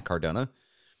as Matt Cardona.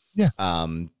 Yeah.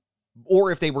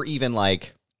 Or if they were even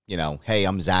like, hey,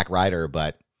 I'm Zack Ryder,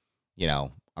 but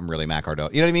I'm really Matt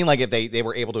Cardona. You know what I mean? Like if they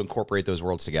were able to incorporate those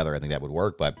worlds together, I think that would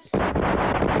work. But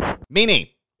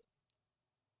Meanie.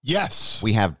 Yes.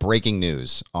 We have breaking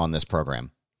news on this program.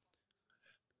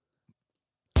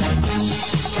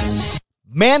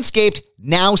 Manscaped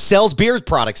now sells beard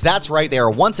products. That's right. They are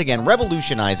once again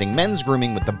revolutionizing men's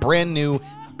grooming with the brand new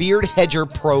Beard Hedger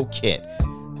Pro Kit.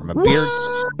 From a beard...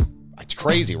 It's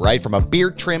crazy, right? From a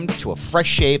beard trim to a fresh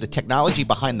shave, the technology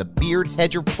behind the Beard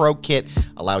Hedger Pro Kit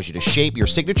allows you to shape your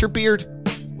signature beard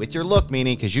with your look,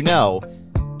 Meanie, because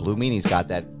Blue Meanie's got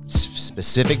that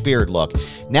specific beard look.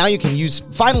 Now you can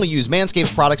finally use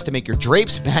Manscaped's products to make your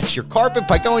drapes match your carpet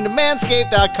by going to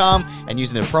manscaped.com and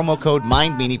using the promo code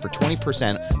MindMeanie for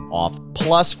 20% off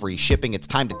plus free shipping. It's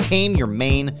time to tame your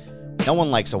mane. No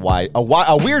one likes a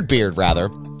weird beard,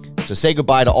 rather. So say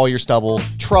goodbye to all your trouble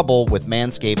with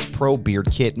Manscaped's Pro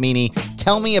Beard Kit. Meanie,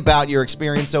 tell me about your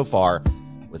experience so far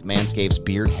with Manscaped's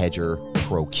Beard Hedger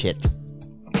Pro Kit.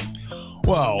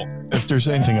 Well, if there's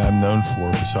anything I'm known for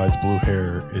besides blue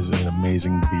hair is an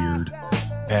amazing beard.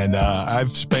 And I've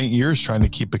spent years trying to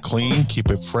keep it clean, keep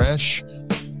it fresh.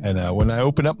 And when I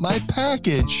open up my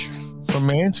package from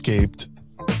Manscaped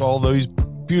with all those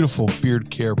beautiful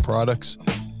beard care products,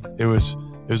 it was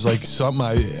like something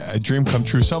a dream come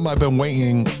true, something I've been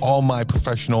waiting all my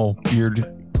professional beard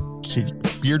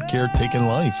care taking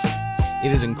life.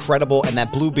 It is incredible, and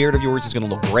that blue beard of yours is going to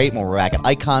look great when we're back at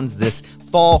Icons this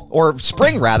fall, or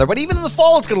spring rather, but even in the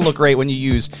fall it's going to look great when you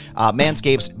use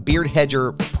Manscaped's Beard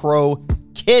Hedger Pro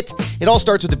Kit. It all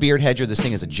starts with the Beard Hedger. This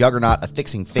thing is a juggernaut of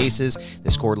fixing faces.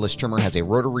 This cordless trimmer has a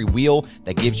rotary wheel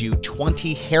that gives you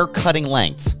 20 hair cutting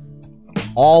lengths,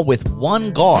 all with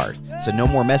one guard, so no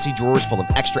more messy drawers full of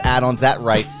extra add-ons. That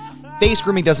right. Face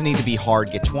grooming doesn't need to be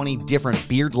hard. Get 20 different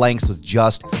beard lengths with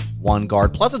just one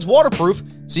guard. Plus, it's waterproof,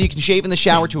 so you can shave in the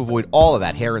shower to avoid all of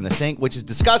that hair in the sink, which is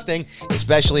disgusting,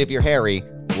 especially if you're hairy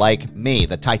like me.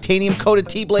 The titanium-coated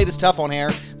T-blade is tough on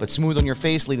hair, but smooth on your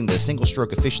face, leading to a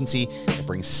single-stroke efficiency that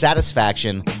brings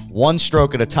satisfaction one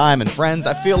stroke at a time. And friends,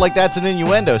 I feel like that's an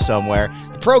innuendo somewhere.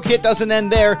 The Pro Kit doesn't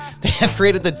end there. They have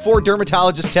created the 4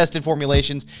 dermatologist-tested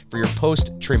formulations for your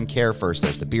post-trim care. First,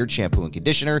 there's the beard shampoo and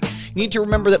conditioner. You need to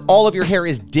remember that all of your hair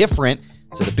is different,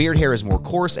 so the beard hair is more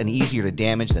coarse and easier to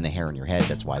damage than the hair on your head.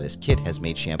 That's why this kit has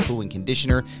made shampoo and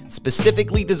conditioner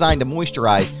specifically designed to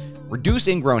moisturize, reduce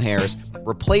ingrown hairs,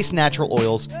 replace natural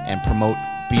oils, and promote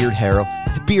beard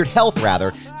health.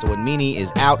 So when Meanie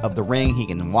is out of the ring, he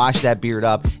can wash that beard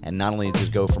up, and not only does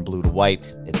it go from blue to white,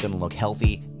 it's going to look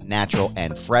healthy, natural,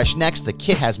 and fresh. Next, the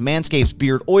kit has Manscaped's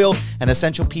beard oil, an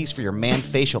essential piece for your man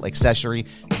facial accessory.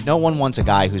 No one wants a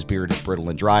guy whose beard is brittle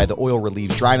and dry. The oil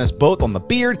relieves dryness both on the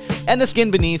beard and the skin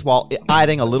beneath while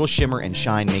adding a little shimmer and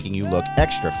shine, making you look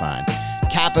extra fine.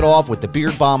 Cap it off with the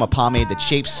Beard Balm, a pomade that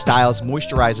shapes, styles,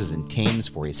 moisturizes, and tames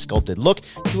for a sculpted look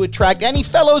to attract any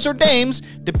fellows or dames,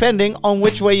 depending on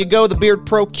which way you go. The Beard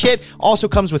Pro kit also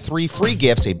comes with 3 free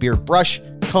gifts: a beard brush,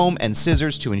 comb, and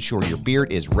scissors to ensure your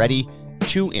beard is ready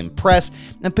to impress,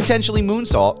 and potentially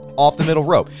moonsault off the middle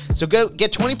rope. So go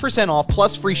get 20% off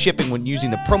plus free shipping when using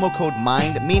the promo code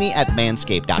MindMeanie at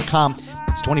manscaped.com.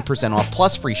 It's 20% off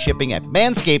plus free shipping at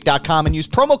manscaped.com and use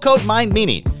promo code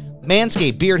MindMeanie.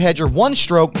 Manscaped Beard Hedger, 1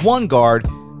 stroke, 1 guard,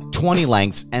 20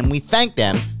 lengths, and we thank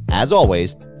them, as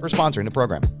always, for sponsoring the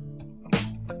program.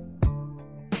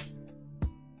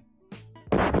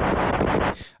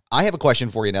 I have a question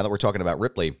for you now that we're talking about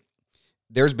Ripley.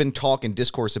 There's been talk and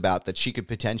discourse about that she could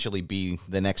potentially be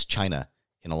the next China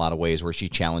in a lot of ways, where she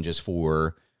challenges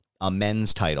for a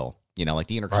men's title, like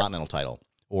the Intercontinental title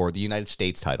or the United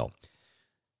States title.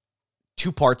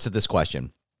 2 parts of this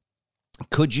question.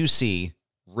 Could you see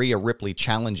Rhea Ripley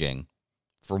challenging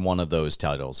for one of those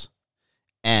titles?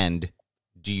 And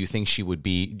do you think she would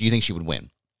win?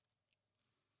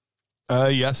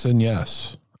 Yes and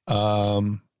yes.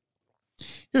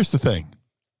 Here's the thing.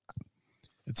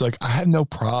 It's like, I had no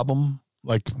problem.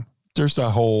 Like, there's that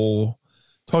whole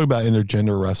talk about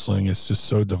intergender wrestling. It's just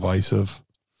so divisive.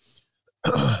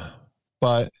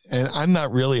 And I'm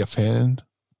not really a fan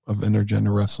of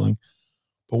intergender wrestling,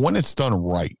 but when it's done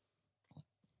right,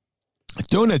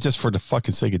 doing it just for the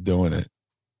fucking sake of doing it,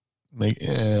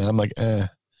 I'm like, I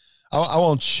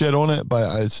won't shit on it,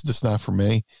 but it's just not for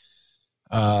me.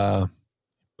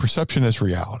 Perception is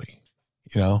reality,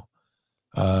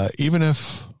 even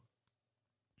if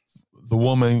the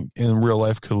woman in real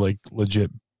life could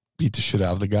legit beat the shit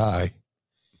out of the guy,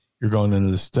 you're going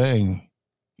into this thing,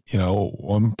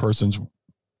 one person's,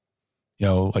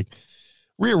 like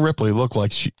Rhea Ripley looked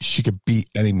like she could beat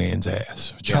any man's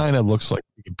ass. Yeah. China looks like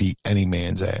she could beat any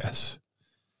man's ass.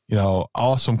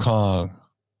 Awesome Kong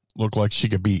looked like she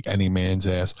could beat any man's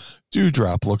ass.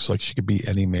 Dewdrop looks like she could beat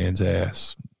any man's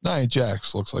ass. Nia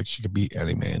Jax looks like she could beat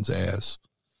any man's ass.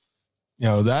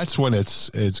 That's when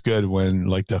it's good,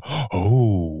 when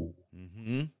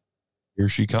here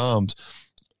she comes.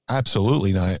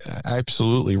 Absolutely not.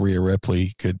 Absolutely, Rhea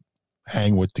Ripley could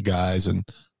hang with the guys and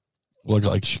look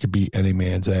like she could beat any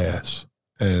man's ass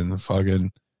and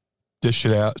fucking dish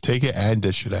it out, take it and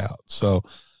dish it out. So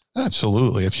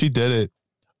absolutely, if she did it,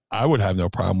 I would have no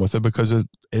problem with it because it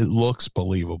looks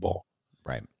believable.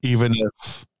 Right. Even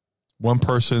if one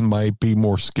person might be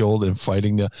more skilled in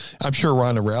fighting, I'm sure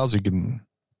Ronda Rousey can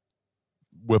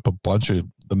whip a bunch of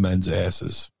the men's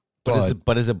asses.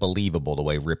 But is it believable the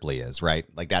way Ripley is, right?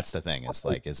 Like, that's the thing. It's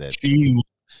like, is it?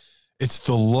 It's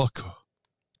the look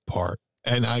part.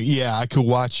 And I could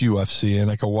watch UFC and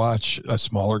I could watch a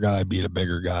smaller guy beat a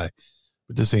bigger guy,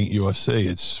 but this ain't UFC.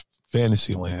 It's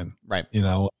fantasy land, right?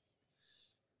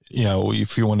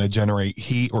 If you want to generate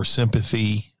heat or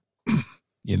sympathy,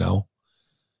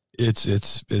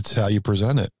 it's how you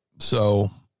present it.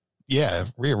 So yeah,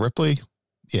 Rhea Ripley,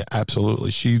 yeah, absolutely.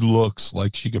 She looks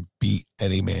like she could beat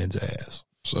any man's ass.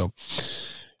 So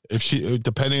if she,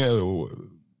 depending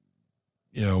on,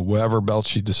 whatever belt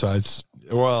she decides,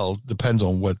 well, depends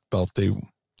on what belt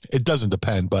it doesn't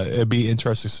depend, but it'd be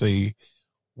interesting to see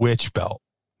which belt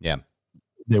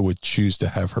they would choose to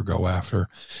have her go after,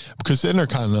 because the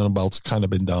Intercontinental belt's kind of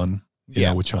been done,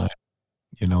 with China,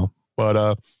 but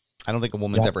I don't think a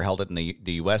woman's ever held it in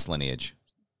the U.S. lineage.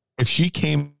 If she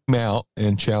came out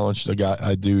and challenged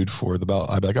a dude for the belt,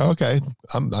 I'd be like, oh, okay,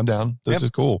 I'm down. This is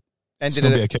cool. And it's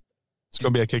going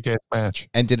to be a kick-ass match.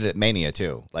 And did it at Mania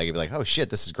too. Like, you'd be like, oh shit,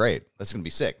 this is great. This is going to be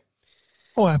sick.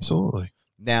 Oh, absolutely.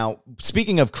 Now,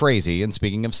 speaking of crazy and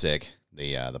speaking of sick,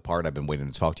 the part I've been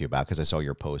waiting to talk to you about, because I saw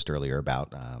your post earlier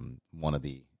about one of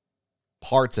the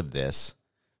parts of this,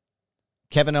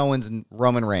 Kevin Owens and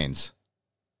Roman Reigns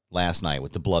last night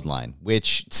with the Bloodline,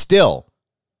 which still,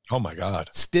 oh my God,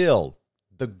 still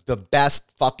the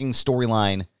best fucking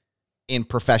storyline in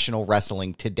professional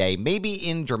wrestling today, maybe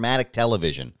in dramatic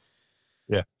television.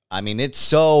 Yeah. I mean, it's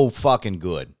so fucking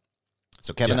good.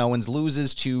 So Kevin Owens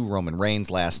loses to Roman Reigns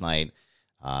last night.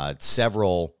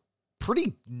 Several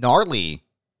pretty gnarly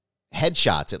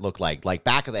headshots, it looked like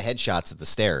back of the headshots at the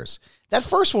stairs. That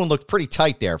first one looked pretty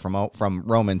tight there from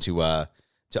Roman to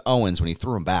Owens when he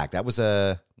threw him back. That was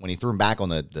when he threw him back on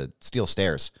the steel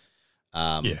stairs.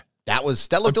 That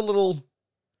looked a little.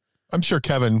 I'm sure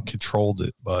Kevin controlled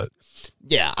it, but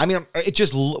yeah, I mean,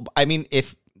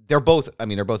 if they're both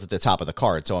at the top of the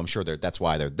card, so I'm sure that's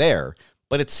why they're there.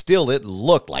 But it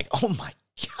looked like, oh my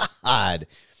God,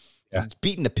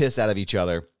 beating the piss out of each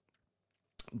other.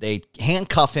 They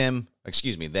handcuff him.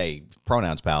 Excuse me,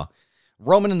 pronouns, pal.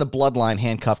 Roman and the Bloodline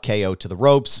handcuff KO to the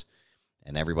ropes,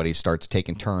 and everybody starts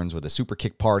taking turns with a super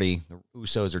kick party. The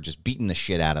Usos are just beating the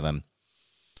shit out of him.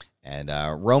 And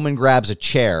Roman grabs a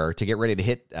chair to get ready to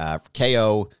hit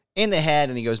KO in the head,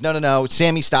 and he goes, no.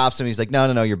 Sammy stops him. He's like,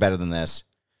 no, you're better than this.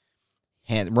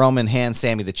 Roman hands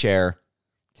Sammy the chair,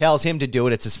 tells him to do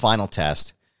it. It's his final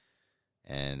test.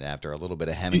 And after a little bit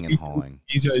of hemming and hawing,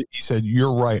 he said,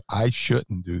 you're right. I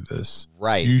shouldn't do this.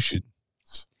 Right. You should.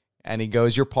 And he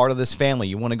goes, you're part of this family.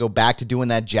 You want to go back to doing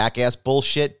that jackass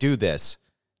bullshit? Do this.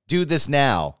 Do this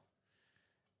now.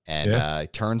 And he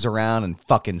turns around and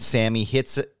fucking Sammy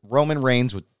hits Roman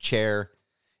Reigns with a chair.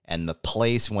 And the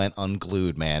place went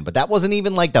unglued, man. But that wasn't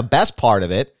even like the best part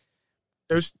of it.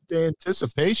 There's the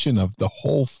anticipation of the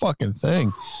whole fucking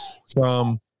thing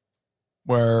from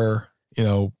where,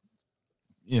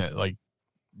 like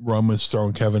Roman's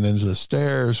throwing Kevin into the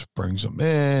stairs, brings him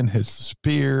in, hits the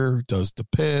spear, does the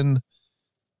pin.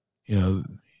 They're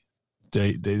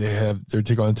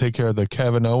going to take care of the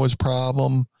Kevin Owens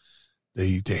problem.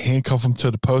 They handcuff him to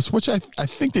the post, which I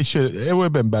think they should. It would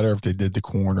have been better if they did the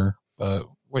corner, but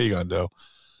what are you gonna do?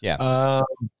 Yeah.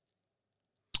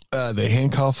 They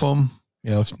handcuff him.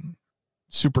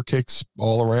 Super kicks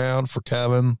all around for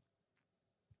Kevin,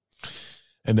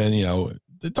 and then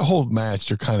the whole match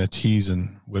they're kind of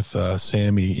teasing with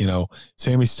Sammy.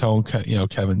 Sammy's telling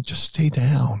Kevin, just stay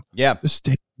down. Yeah. Just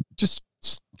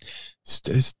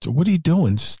stay. What are you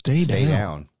doing? Just stay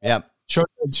down. Yeah.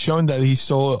 Showing that he's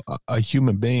still a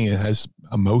human being and has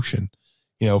emotion,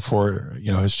 for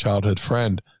his childhood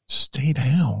friend. Stay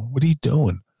down. What are you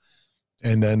doing?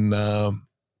 And then, they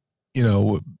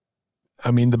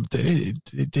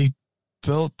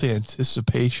built the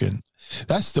anticipation.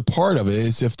 That's the part of it,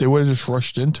 is if they would have just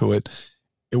rushed into it,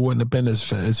 it wouldn't have been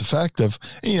as effective.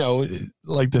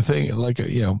 Like the thing,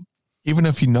 even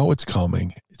if it's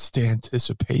coming, it's the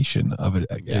anticipation of it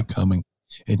coming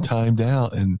and timed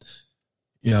out. And,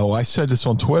 I said this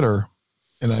on Twitter,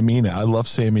 and I mean it. I love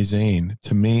Sami Zayn.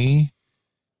 To me,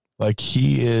 like,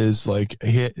 he is like,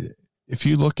 if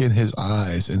you look in his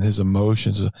eyes and his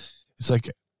emotions, it's like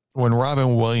when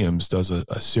Robin Williams does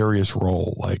a serious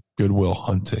role, like Good Will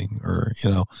Hunting, or,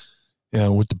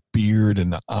 with the beard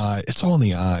and the eye, it's all in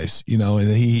the eyes,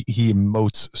 and he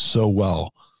emotes so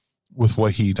well with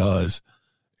what he does.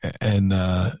 And,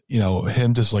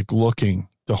 him just like looking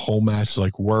the whole match,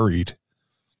 like worried.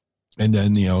 And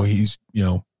then, he's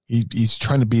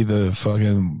trying to be the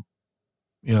fucking,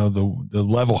 the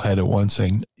level-headed one,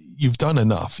 saying, you've done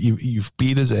enough. You've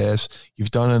beat his ass.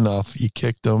 You've done enough. You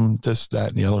kicked him, this,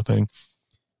 that, and the other thing.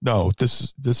 No,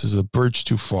 this is a bridge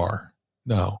too far.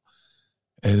 No.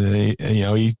 And he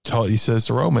says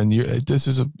to Roman,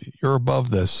 you're above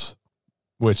this,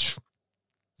 which,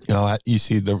 you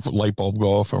see the light bulb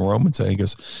go off, and Roman saying, he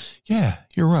goes, yeah,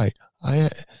 you're right. I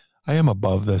am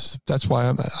above this. That's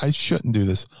why I shouldn't do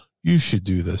this. You should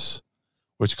do this,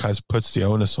 which kind of puts the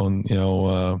onus on,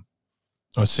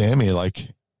 Sammy. Like,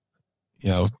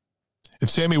 if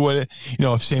Sammy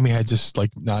if Sammy had just like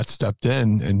not stepped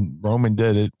in and Roman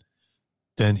did it,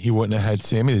 then he wouldn't have had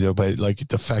Sammy to do it. But like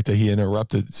the fact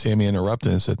that Sammy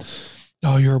interrupted and said,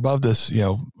 no, you're above this.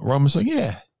 Roman's like,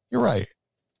 yeah, you're right.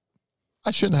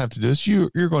 I shouldn't have to do this.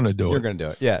 You're going to do it. You're going to do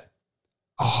it. Yeah.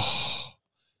 Oh.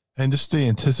 And just the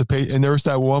anticipation. And there was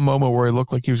that one moment where he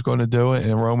looked like he was going to do it,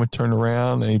 and Roman turned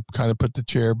around and he kind of put the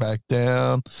chair back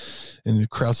down, and the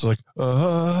crowd's like,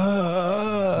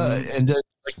 and then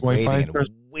like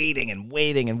waiting and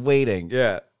waiting.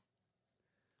 Yeah.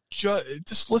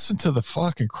 Just listen to the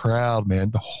fucking crowd,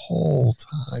 man, the whole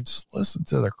time. Just listen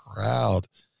to the crowd.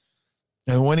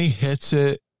 And when he hits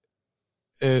it,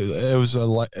 it was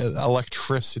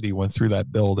electricity went through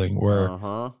that building where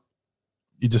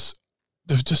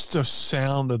there's just the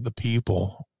sound of the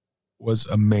people was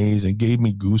amazing. Gave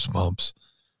me goosebumps.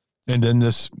 And then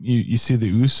you see the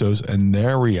Usos and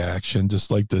their reaction,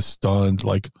 just like this stunned,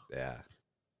 like, yeah,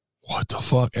 what the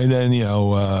fuck? And then, it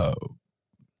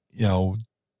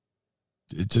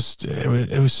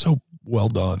was so well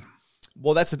done.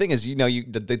 Well, that's the thing is,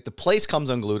 the place comes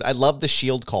unglued. I love the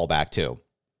Shield callback too.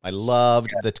 I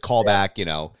loved the callback,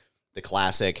 the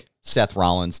classic Seth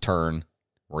Rollins turn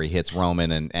where he hits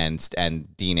Roman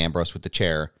and Dean Ambrose with the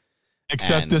chair.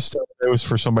 Except this time it was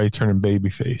for somebody turning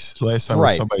babyface. The last time it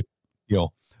was somebody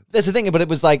heel. That's the thing, but it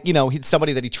was like, he's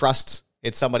somebody that he trusts.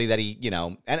 It's somebody that he,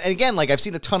 and again, like I've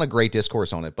seen a ton of great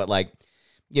discourse on it, but like,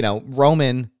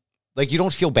 Roman Like, you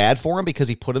don't feel bad for him because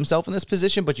he put himself in this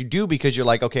position, but you do because you're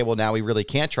like, okay, well, now he really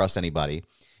can't trust anybody.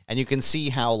 And you can see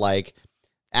how, like,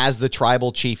 as the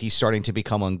tribal chief, he's starting to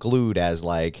become unglued as,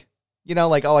 like, you know,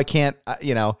 like, oh, I can't,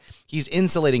 you know, he's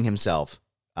insulating himself.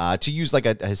 To use, like,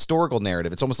 a historical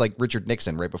narrative, it's almost like Richard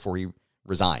Nixon right before he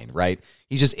resigned, right?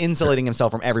 He's just insulating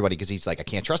himself from everybody because he's like, I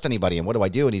can't trust anybody, and what do I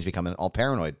do? And he's becoming all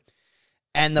paranoid.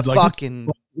 And the fucking...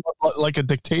 Like a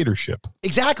dictatorship.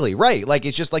 Exactly, right. Like,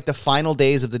 it's just like the final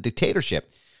days of the dictatorship.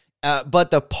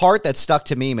 But the part that stuck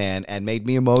to me, man, and made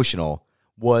me emotional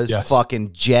was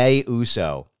fucking Jey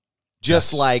Uso.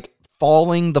 Just like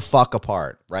falling the fuck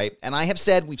apart, right? And I have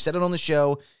said, we've said it on the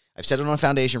show, I've said it on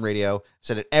Foundation Radio, I've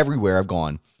said it everywhere I've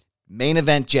gone. Main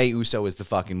event, Jey Uso is the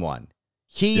fucking one.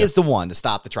 He is the one to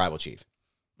stop the tribal chief.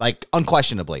 Like,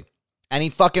 unquestionably. And he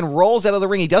fucking rolls out of the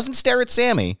ring. He doesn't stare at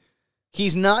Sammy.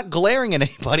 He's not glaring at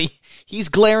anybody. He's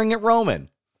glaring at Roman.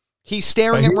 He's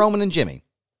staring at Roman and Jimmy.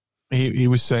 He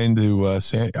was saying to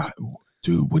Sam,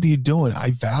 dude, what are you doing?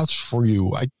 I vouched for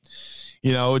you.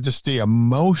 You know, just the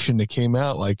emotion that came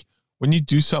out. Like, when you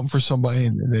do something for somebody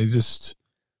and they just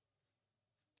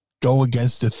go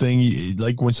against the thing,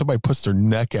 like when somebody puts their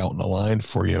neck out in the line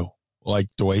for you, like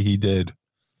the way he did.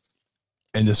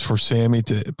 And just for Sammy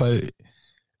to, but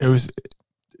it was,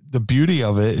 the beauty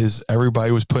of it is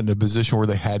everybody was put in a position where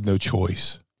they had no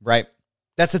choice. Right.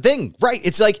 That's the thing. Right.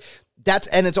 It's like,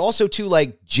 and it's also too,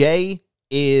 like, Jey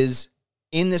is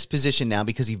in this position now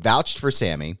because he vouched for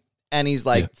Sammy and he's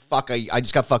like, fuck, I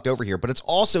just got fucked over here. But it's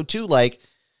also too, like,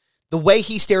 the way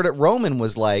he stared at Roman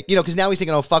was like, you know, because now he's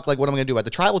thinking, oh, fuck, like, what am I going to do about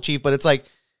the tribal chief? But it's like,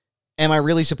 am I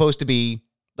really supposed to be,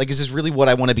 like, is this really what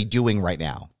I want to be doing right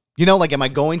now? You know, like, am I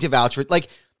going to vouch for, like,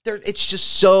 it's just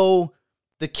so,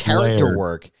 the character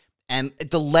work and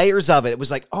the layers of it, it was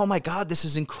like, oh my God, this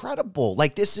is incredible.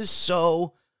 Like, this is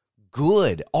so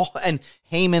good. And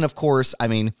Heyman, of course, I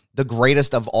mean, the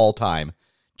greatest of all time,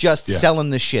 just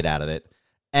selling the shit out of it.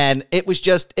 And it was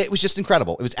just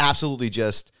incredible. It was absolutely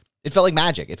just, it felt like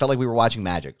magic. It felt like we were watching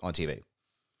magic on TV.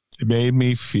 It made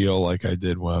me feel like I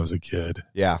did when I was a kid.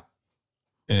 Yeah.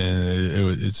 And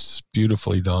it's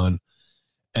beautifully done.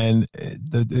 And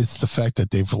it's the fact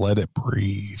that they've let it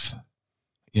breathe.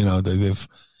 You know,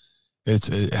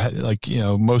 like, you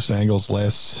know, most angles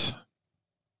last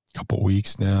a couple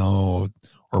weeks now,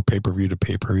 or pay-per-view to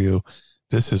pay-per-view.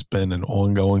 This has been an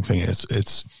ongoing thing.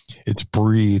 It's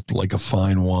breathed like a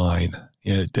fine wine.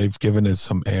 Yeah, they've given it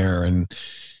some air. And,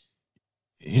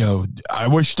 you know, I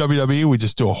wish WWE would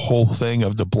just do a whole thing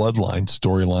of the Bloodline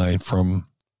storyline, from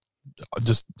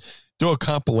just do a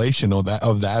compilation of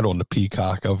that on the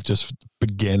Peacock, of just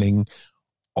beginning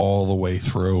all the way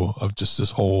through, of just this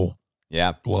whole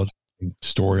blood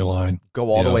storyline. Go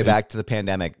all the way back to the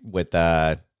pandemic with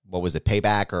what was it,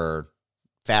 Payback or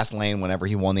Fastlane, whenever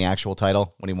he won the actual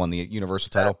title, when he won the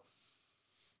Universal title.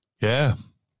 Yeah,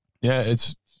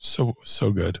 it's so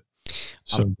good.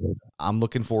 Good. I'm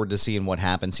looking forward to seeing what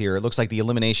happens here. It looks like the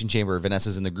Elimination Chamber,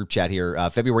 Vanessa's in the group chat here,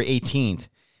 February 18th.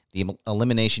 The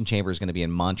Elimination Chamber is going to be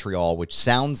in Montreal, which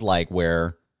sounds like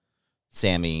where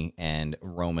Sammy and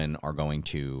Roman are going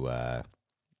to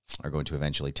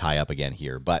eventually tie up again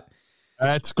here. But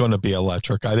that's going to be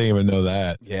electric. I didn't even know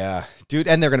that. Yeah, dude.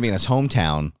 And they're going to be in his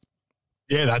hometown.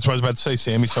 Yeah, that's what I was about to say.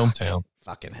 Sammy's hometown.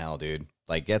 Fucking hell, dude.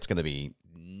 Like, that's going to be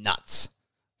nuts.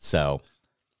 So,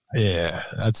 yeah,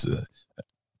 that's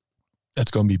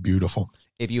going to be beautiful.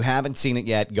 If you haven't seen it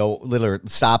yet, go literally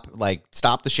stop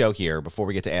the show here before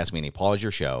we get to Ask Meanie. Pause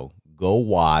your show. Go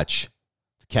watch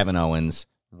the Kevin Owens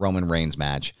Roman Reigns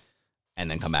match, and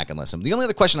then come back and listen. The only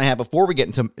other question I have before we get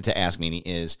into Ask Meanie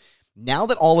is, now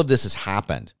that all of this has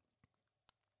happened,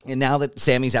 and now that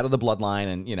Sammy's out of the bloodline,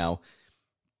 and, you know,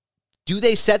 do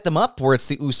they set them up where it's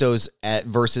the Usos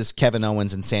versus Kevin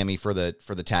Owens and Sammy for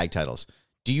the tag titles?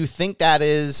 Do you think that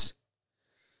is?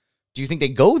 Do you think they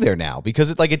go there now? Because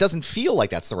it doesn't feel like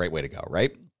that's the right way to go,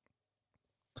 right?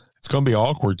 It's going to be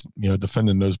awkward, you know,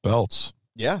 defending those belts.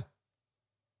 Yeah.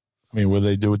 I mean, what do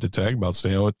they do with the tag belts?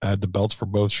 They had the belts for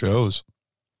both shows.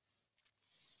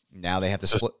 Now they have to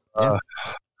split.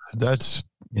 That's,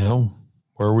 you know,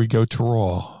 where we go to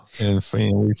Raw and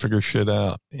we figure shit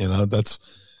out. You know,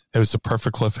 it was the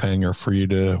perfect cliffhanger for you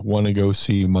to want to go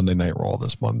see Monday Night Raw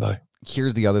this Monday.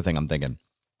 Here's the other thing I'm thinking.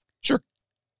 Sure.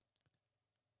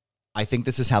 I think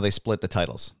this is how they split the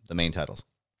titles, the main titles.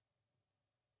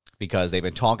 Because they've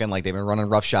been talking like they've been running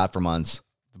roughshod for months.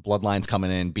 The Bloodline's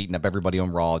coming in, beating up everybody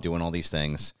on Raw, doing all these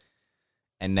things.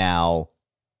 And now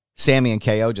Sammy and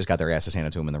KO just got their asses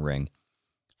handed to them in the ring.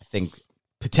 I think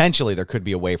potentially there could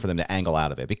be a way for them to angle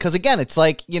out of it. Because, again, it's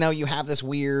like, you know, you have this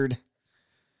weird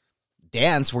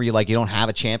dance where you don't have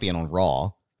a champion on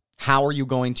Raw. how are you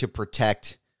going to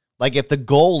protect, like if the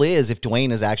goal is, if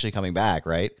Dwayne is actually coming back,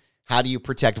 right? How do you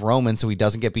protect Roman so he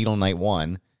doesn't get beat on night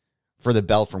one for the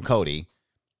belt from Cody?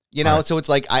 You know, so it's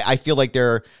like, I feel like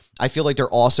they're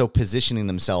also positioning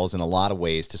themselves in a lot of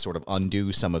ways to sort of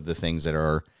undo some of the things that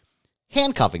are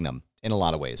handcuffing them in a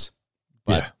lot of ways.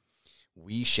 But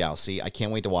we shall see. I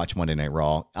can't wait to watch Monday Night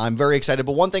Raw. I'm very excited.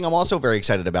 But one thing I'm also very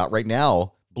excited about right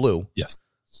now, Blue,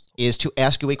 is to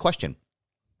ask you a question.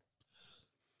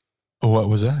 What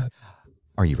was that?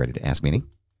 Are you ready to ask Meanie?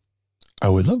 I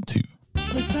would love to.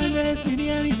 It's time to ask me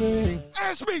anything.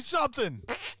 Ask me something.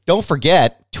 Don't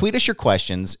forget, tweet us your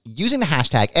questions using the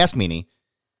hashtag AskMeanie,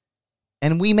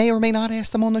 and we may or may not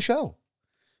ask them on the show.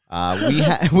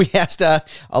 We asked a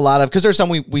lot of, because there's some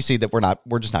we see that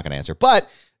we're just not going to answer. But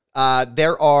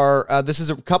there are, this is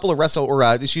a couple of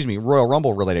Royal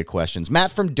Rumble related questions.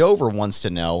 Matt from Dover wants to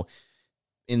know,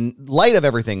 in light of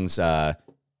everything's last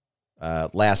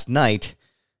night,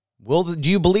 do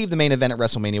you believe the main event at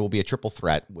WrestleMania will be a triple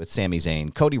threat with Sami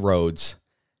Zayn, Cody Rhodes,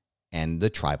 and the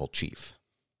Tribal Chief?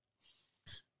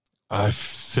 I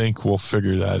think we'll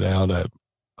figure that out at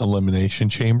Elimination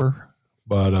Chamber,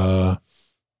 but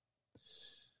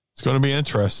it's going to be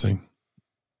interesting.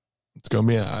 It's going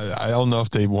to be, I don't know if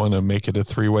they want to make it a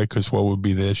three-way, because what would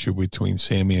be the issue between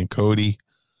Sami and Cody,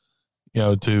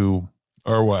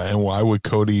 why would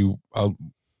Cody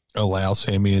allow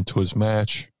Sami into his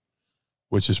match?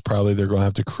 Which is probably they're going to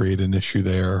have to create an issue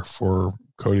there for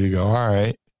Cody to go, all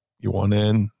right, you want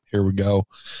in, here we go.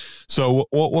 So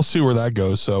we'll see where that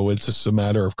goes. So it's just a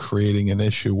matter of creating an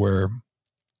issue where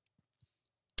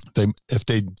if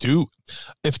they do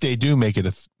make it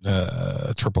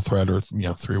a triple threat or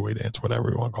three-way dance, whatever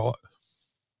you want to call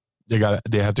it,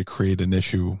 they have to create an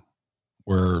issue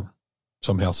where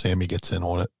somehow Sami gets in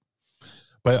on it.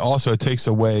 But also it would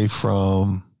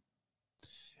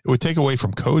take away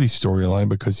from Cody's storyline,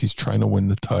 because he's trying to win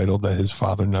the title that his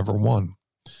father never won.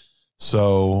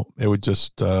 So it would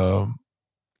just, it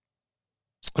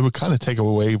would kind of take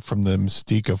away from the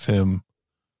mystique of him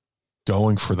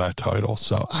going for that title.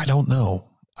 So I don't know.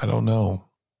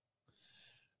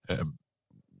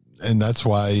 And that's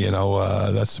why,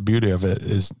 that's the beauty of it,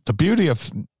 is the beauty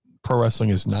of pro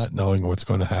wrestling is not knowing what's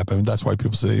going to happen. That's why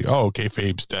people say, oh,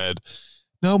 kayfabe's dead.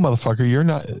 No, motherfucker, you're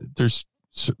not. There's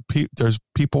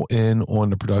people in on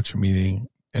the production meeting,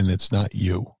 and it's not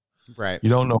you. Right. You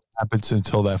don't know what happens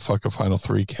until that fucking final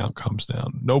 3 count comes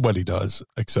down. Nobody does,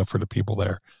 except for the people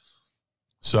there.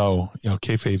 So,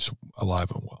 kayfabe's alive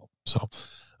and well. So,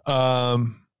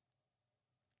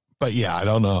 but yeah, I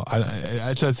don't know.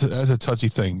 That's a touchy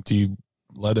thing. Do you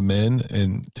let him in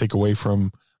and take away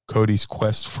from Cody's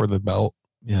quest for the belt?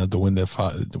 To win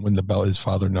the belt his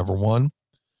father never won.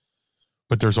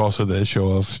 But there's also the issue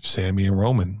of Sami and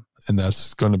Roman, and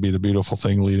that's going to be the beautiful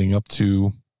thing leading up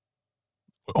to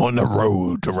on the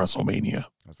road to WrestleMania.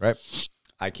 That's right.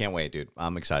 I can't wait, dude.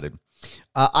 I'm excited.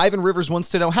 Ivan Rivers wants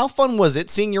to know, how fun was it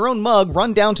seeing your own mug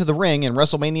run down to the ring in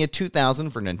WrestleMania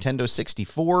 2000 for Nintendo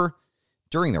 64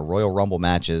 during the Royal Rumble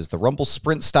matches? The Rumble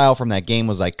sprint style from that game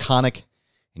was iconic,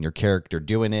 and your character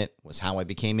doing it was how I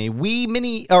became a wee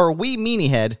meanie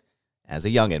head as a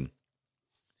youngin'.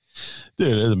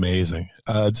 Dude, it's amazing.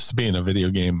 Just being a video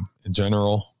game in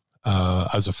general. I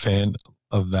was a fan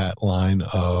of that line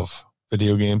of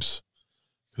video games,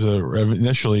 because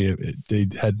initially they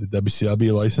had the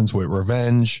WCW license with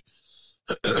Revenge,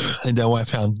 and then when I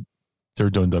found they were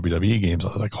doing WWE games, I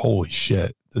was like, holy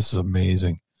shit, this is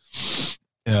amazing.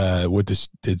 With the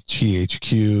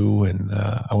GHQ and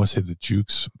I want to say the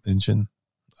Jukes engine.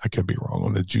 I could be wrong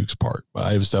on the Jukes part,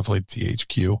 but it was definitely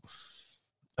THQ.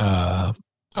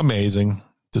 Amazing.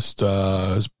 Just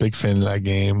I was a big fan of that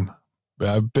game.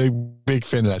 Big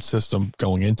fan of that system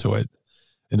going into it.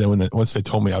 And then once they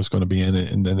told me I was going to be in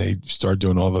it, and then they started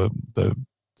doing all the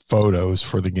photos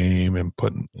for the game and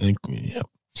put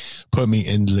me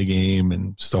into the game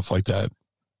and stuff like that.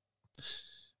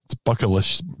 It's bucket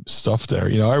list stuff there.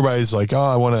 Everybody's like, oh,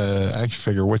 I want an action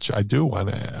figure, which I did want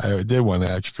an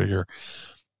action figure,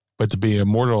 but to be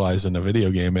immortalized in a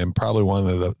video game, and probably one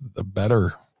of the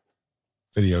better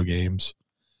video games,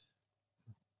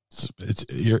 it's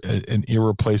an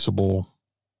irreplaceable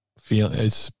feeling.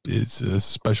 It's a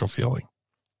special feeling.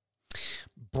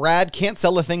 Brad Can't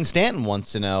Sell a Thing Stanton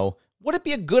wants to know, would it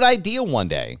be a good idea one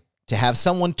day to have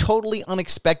someone totally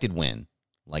unexpected win,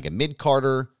 like a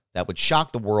mid-carder that would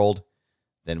shock the world,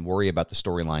 then worry about the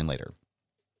storyline later?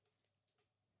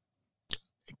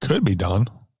 It could be done.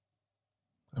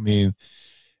 I mean,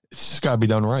 it's just got to be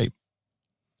done right.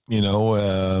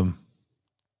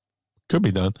 Could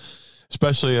be done,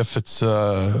 especially if it's,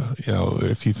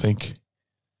 if you think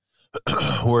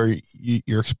where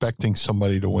you're expecting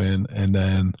somebody to win, and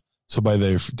then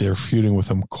somebody they're feuding with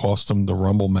them cost them the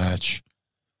Rumble match,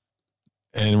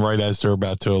 and right as they're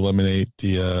about to eliminate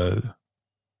the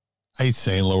I hate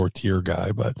saying lower tier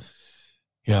guy, but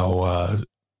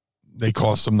they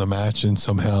cost them the match, and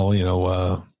somehow they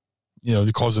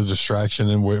cause a distraction,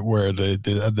 and where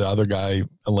the other guy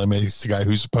eliminates the guy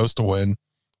who's supposed to win,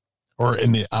 or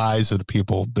in the eyes of the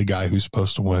people, the guy who's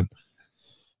supposed to win.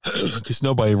 Because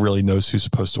nobody really knows who's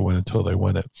supposed to win until they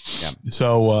win it. Yeah.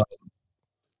 So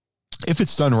if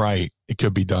it's done right, it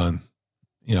could be done,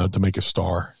 to make a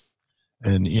star.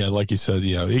 And like you said,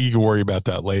 you can worry about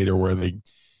that later, where they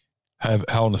have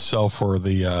Hell in a Cell for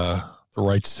the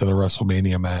rights to the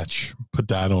WrestleMania match, put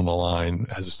that on the line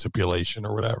as a stipulation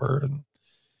or whatever, and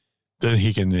then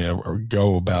he can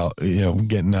go about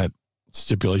getting that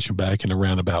stipulation back in a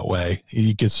roundabout way.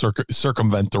 He can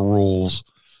circumvent the rules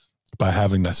by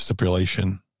having that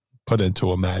stipulation put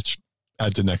into a match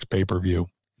at the next pay-per-view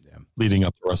leading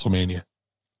up to WrestleMania.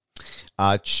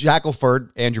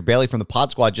 Shackleford, Andrew Bailey from the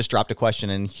Pod Squad just dropped a question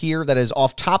in here that is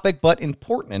off topic, but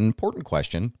important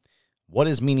question. What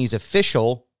is Meanie's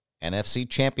official NFC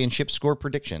Championship score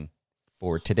prediction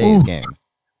for today's game?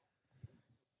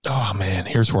 Oh, man,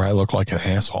 here's where I look like an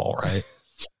asshole, right?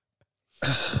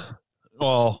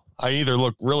 Well, I either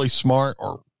look really smart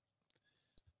or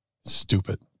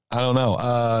stupid. I don't know.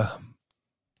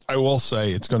 I will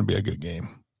say it's going to be a good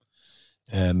game.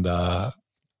 And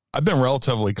I've been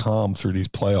relatively calm through these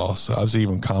playoffs. I was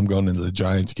even calm going into the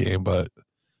Giants game, but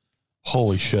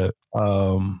holy shit.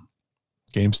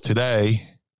 Games today,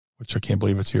 which I can't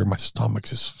believe it's here. My stomach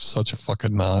is such a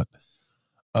fucking knot.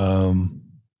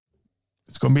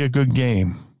 It's going to be a good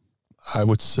game. I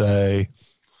would say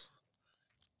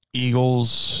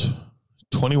Eagles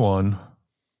 21,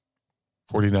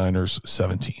 49ers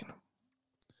 17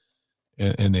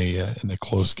 in a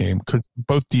close game, because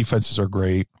both defenses are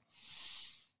great.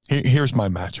 Here's my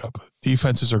matchup.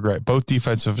 Defenses are great. Both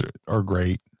defenses are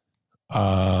great.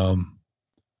 But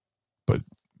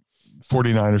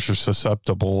 49ers are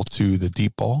susceptible to the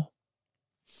deep ball.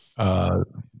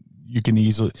 You can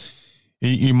easily,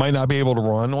 you might not be able to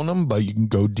run on them, but you can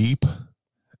go deep.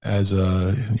 As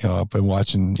I've been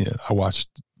watching. I watched.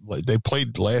 They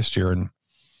played last year, and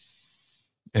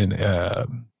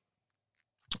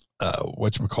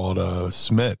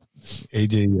Smith,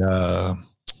 AJ.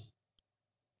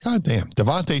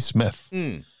 Devontae Smith.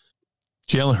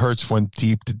 Jalen Hurts went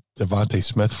deep to Devontae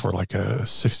Smith for like a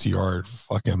 60-yard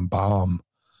fucking bomb,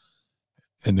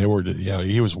 and they were,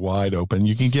 he was wide open.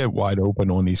 You can get wide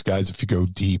open on these guys if you go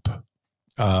deep.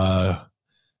 The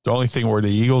only thing where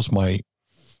the Eagles might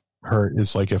hurt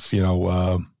is like if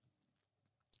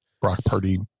Brock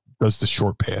Purdy does the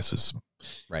short passes,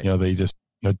 right? They just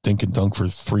dink and dunk for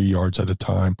 3 yards at a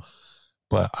time.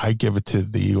 But I give it to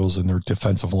the Eagles and their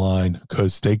defensive line,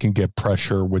 because they can get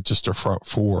pressure with just their front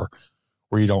four,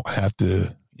 where you don't have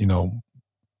to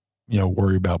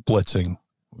worry about blitzing.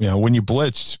 When you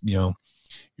blitz, you're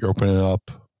opening up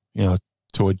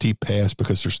to a deep pass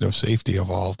because there's no safety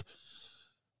involved.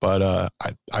 But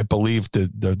I believe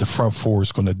the front four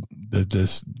is going to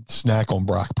snack on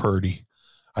Brock Purdy.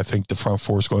 I think the front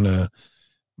four is going to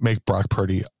make Brock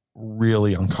Purdy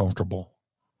really uncomfortable.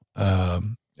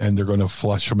 And they're going to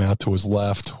flush him out to his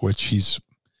left, which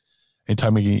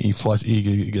anytime he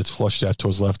gets flushed out to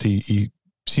his left, he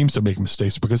seems to make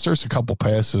mistakes, because there's a couple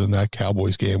passes in that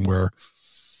Cowboys game where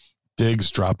Diggs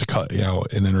dropped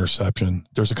an interception.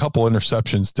 There's a couple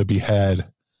interceptions to be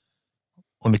had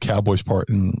on the Cowboys' part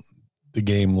in the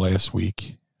game last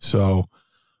week. So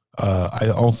I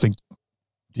don't think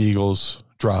the Eagles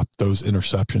dropped those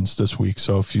interceptions this week.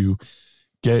 So if you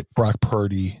get Brock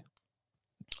Purdy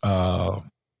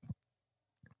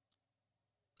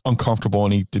uncomfortable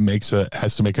and he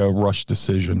has to make a rush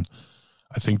decision,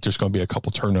 I think there's going to be a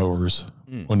couple turnovers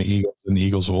on the Eagles, and the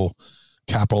Eagles will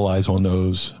capitalize on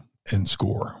those and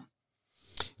score.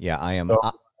 Yeah, I am. So,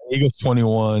 Eagles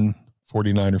 21,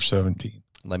 49ers 17.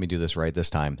 Let me do this right this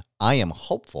time. I am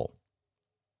hopeful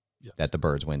that the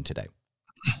Birds win today.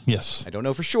 Yes. I don't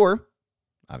know for sure,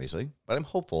 obviously, but I'm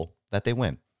hopeful that they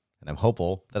win. And I'm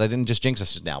hopeful that I didn't just jinx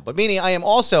us now. But Meanie, I am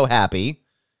also happy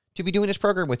to be doing this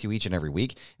program with you each and every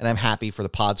week. And I'm happy for the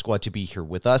Pod Squad to be here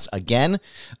with us again.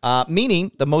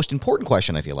 Meaning, the most important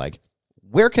question, I feel like,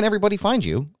 where can everybody find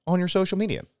you on your social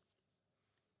media?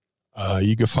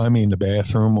 You can find me in the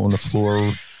bathroom on the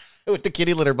floor. With the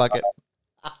kitty litter bucket.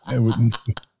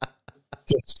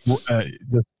 Just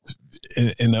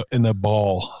in a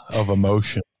ball of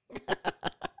emotion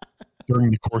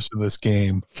during the course of this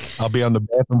game. I'll be on the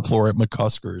bathroom floor at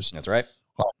McCusker's. That's right.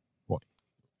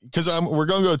 because we're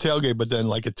going to go to tailgate, but then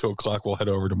like at 2:00 we'll head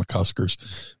over to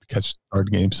McCuskers to catch the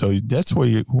card game. So that's where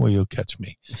you'll catch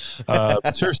me.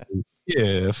 Seriously,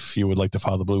 if you would like to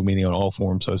follow the Blue Meanie on all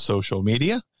forms of social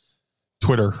media,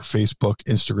 Twitter, Facebook,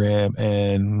 Instagram,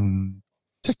 and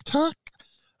TikTok,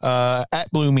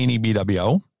 at Blue Meanie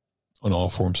BWO on all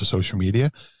forms of social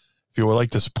media. If you would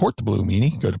like to support the Blue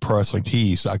Meanie, go to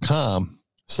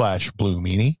prowrestlingtees.com/Blue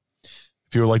Meanie.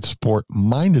 If you would like to support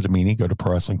Mind of the Meanie, go to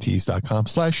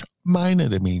prowrestlingtees.com/Mind of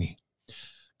the Meanie.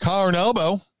 Collar and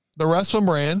Elbow, the wrestling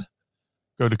brand,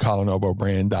 go to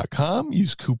collarandelbowbrand.com.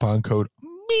 Use coupon code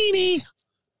Meanie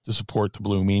to support the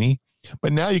Blue Meanie.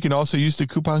 But now you can also use the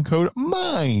coupon code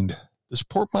MIND to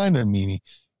support Mind of the Meanie.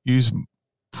 Use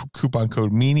coupon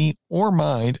code Meanie or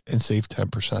Mind and save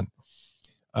 10%.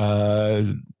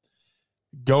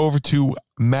 Go over to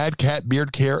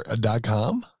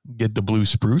madcatbeardcare.com. Get the blue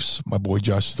spruce. My boy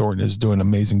Josh Thornton is doing an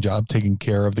amazing job taking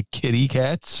care of the kitty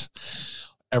cats.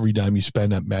 Every dime you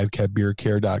spend at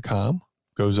madcatbeardcare.com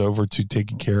goes over to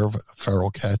taking care of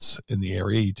feral cats in the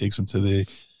area. He takes them to the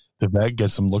vet,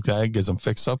 gets them looked at, gets them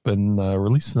fixed up, and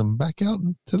releases them back out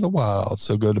into the wild.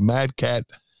 So go to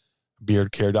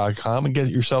madcatbeardcare.com and get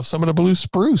yourself some of the blue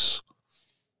spruce.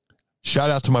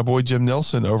 Shout out to my boy Jim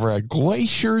Nilsson over at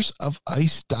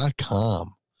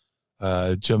glaciersofice.com.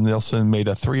 Jim Nilsson made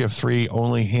a 3 of 3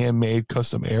 only handmade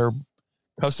custom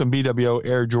BWO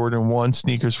Air Jordan 1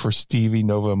 sneakers for Stevie,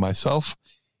 Nova, and myself.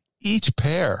 Each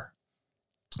pair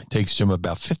takes Jim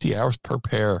about 50 hours per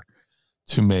pair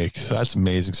to make. So that's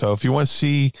amazing. So if you want to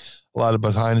see a lot of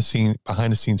behind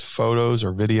the scenes photos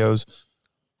or videos,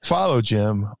 follow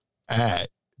Jim at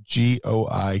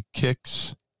GOI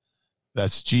Kicks.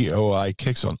 That's GOI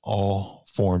Kicks on all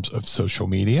forms of social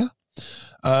media.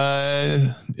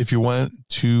 If you want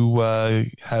to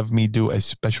have me do a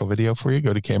special video for you,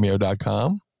 go to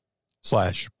cameo.com/Blue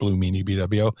Meanie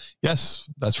BWO. Yes,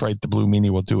 that's right. The Blue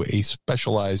Meanie will do a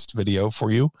specialized video for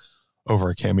you over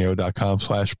at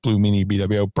cameo.com/Blue Meanie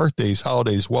BWO. Birthdays,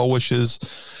 holidays, well wishes.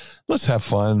 Let's have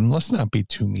fun. Let's not be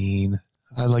too mean.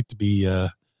 I like to be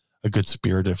a good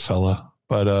spirited fella,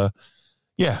 but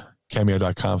yeah.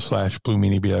 Cameo.com/Blue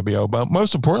Meanie BWO. But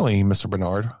most importantly, Mr.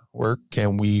 Barnard, where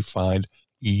can we find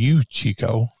you,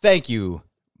 Chico? Thank you,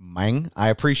 Mang. I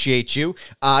appreciate you.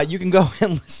 You can go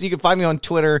and listen. You can find me on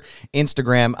Twitter,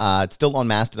 Instagram. It's still on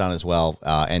Mastodon as well,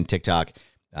 and TikTok.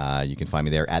 You can find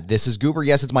me there at This Is Goober.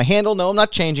 Yes, it's my handle. No, I'm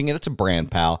not changing it. It's a brand,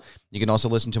 pal. You can also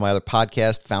listen to my other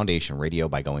podcast, Foundation Radio,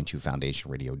 by going to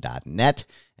foundationradio.net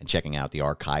and checking out the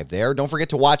archive there. Don't forget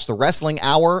to watch the Wrestling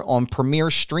Hour on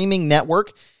Premier Streaming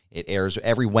Network. It airs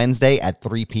every Wednesday at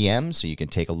 3 p.m., so you can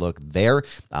take a look there.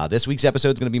 This week's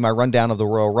episode is going to be my rundown of the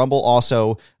Royal Rumble,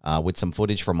 also with some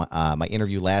footage from my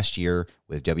interview last year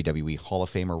with WWE Hall of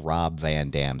Famer Rob Van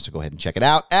Dam. So go ahead and check it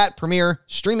out at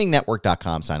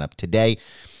premierstreamingnetwork.com. Sign up today.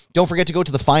 Don't forget to go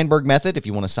to the Feinberg Method if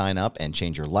you want to sign up and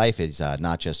change your life. It's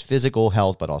not just physical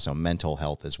health, but also mental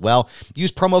health as well.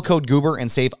 Use promo code Goober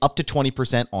and save up to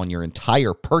 20% on your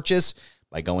entire purchase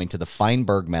by going to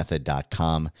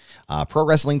thefeinbergmethod.com,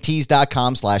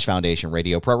 prowrestlingtees.com/Foundation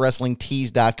Radio,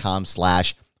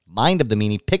 prowrestlingtees.com/Mind of the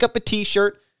Meanie. Pick up a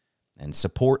t-shirt and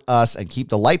support us and keep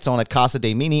the lights on at Casa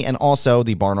de Meanie and also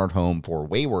the Barnard Home for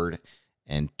Wayward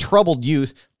and Troubled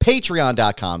Youth,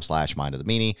 patreon.com/Mind of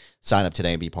the Meanie. Sign up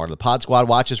today and be part of the Pod Squad.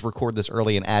 Watch us record this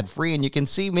early and ad-free, and you can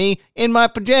see me in my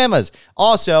pajamas.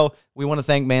 Also, we want to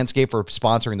thank Manscaped for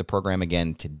sponsoring the program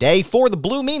again today. For the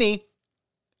Blue Meanie,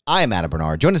 I am Adam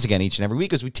Barnard. Join us again each and every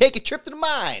week as we take a trip to the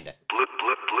mind.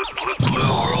 Blue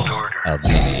World Order. Of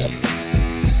the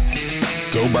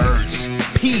Go Birds.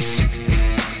 Peace.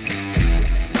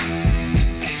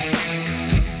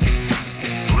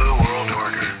 Blue World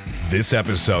Order. This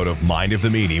episode of Mind of the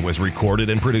Meanie was recorded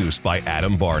and produced by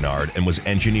Adam Barnard and was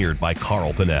engineered by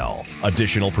Carl Pinnell.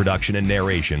 Additional production and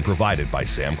narration provided by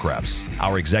Sam Krebs.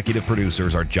 Our executive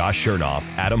producers are Josh Chernoff,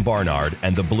 Adam Barnard,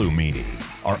 and the Blue Meanie.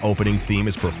 Our opening theme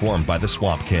is performed by the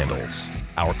Swamp Candles.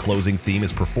 Our closing theme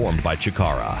is performed by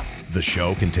Chikara. The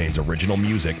show contains original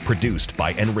music produced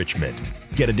by Enrichment.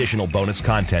 Get additional bonus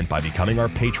content by becoming our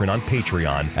patron on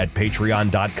Patreon at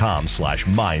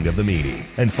patreon.com/Mind of the Meanie.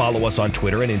 And follow us on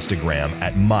Twitter and Instagram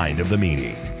at Mind of the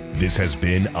Meanie. This has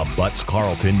been a Butts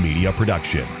Carlton media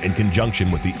production in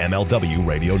conjunction with the MLW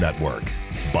Radio Network.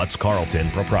 Butts Carlton,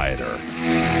 proprietor.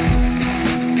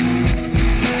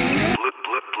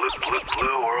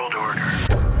 Blue World Order.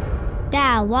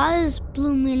 Dad, why is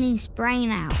Blue Meanie's brain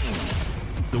out?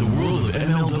 The world of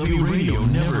MLW Radio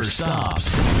never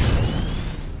stops.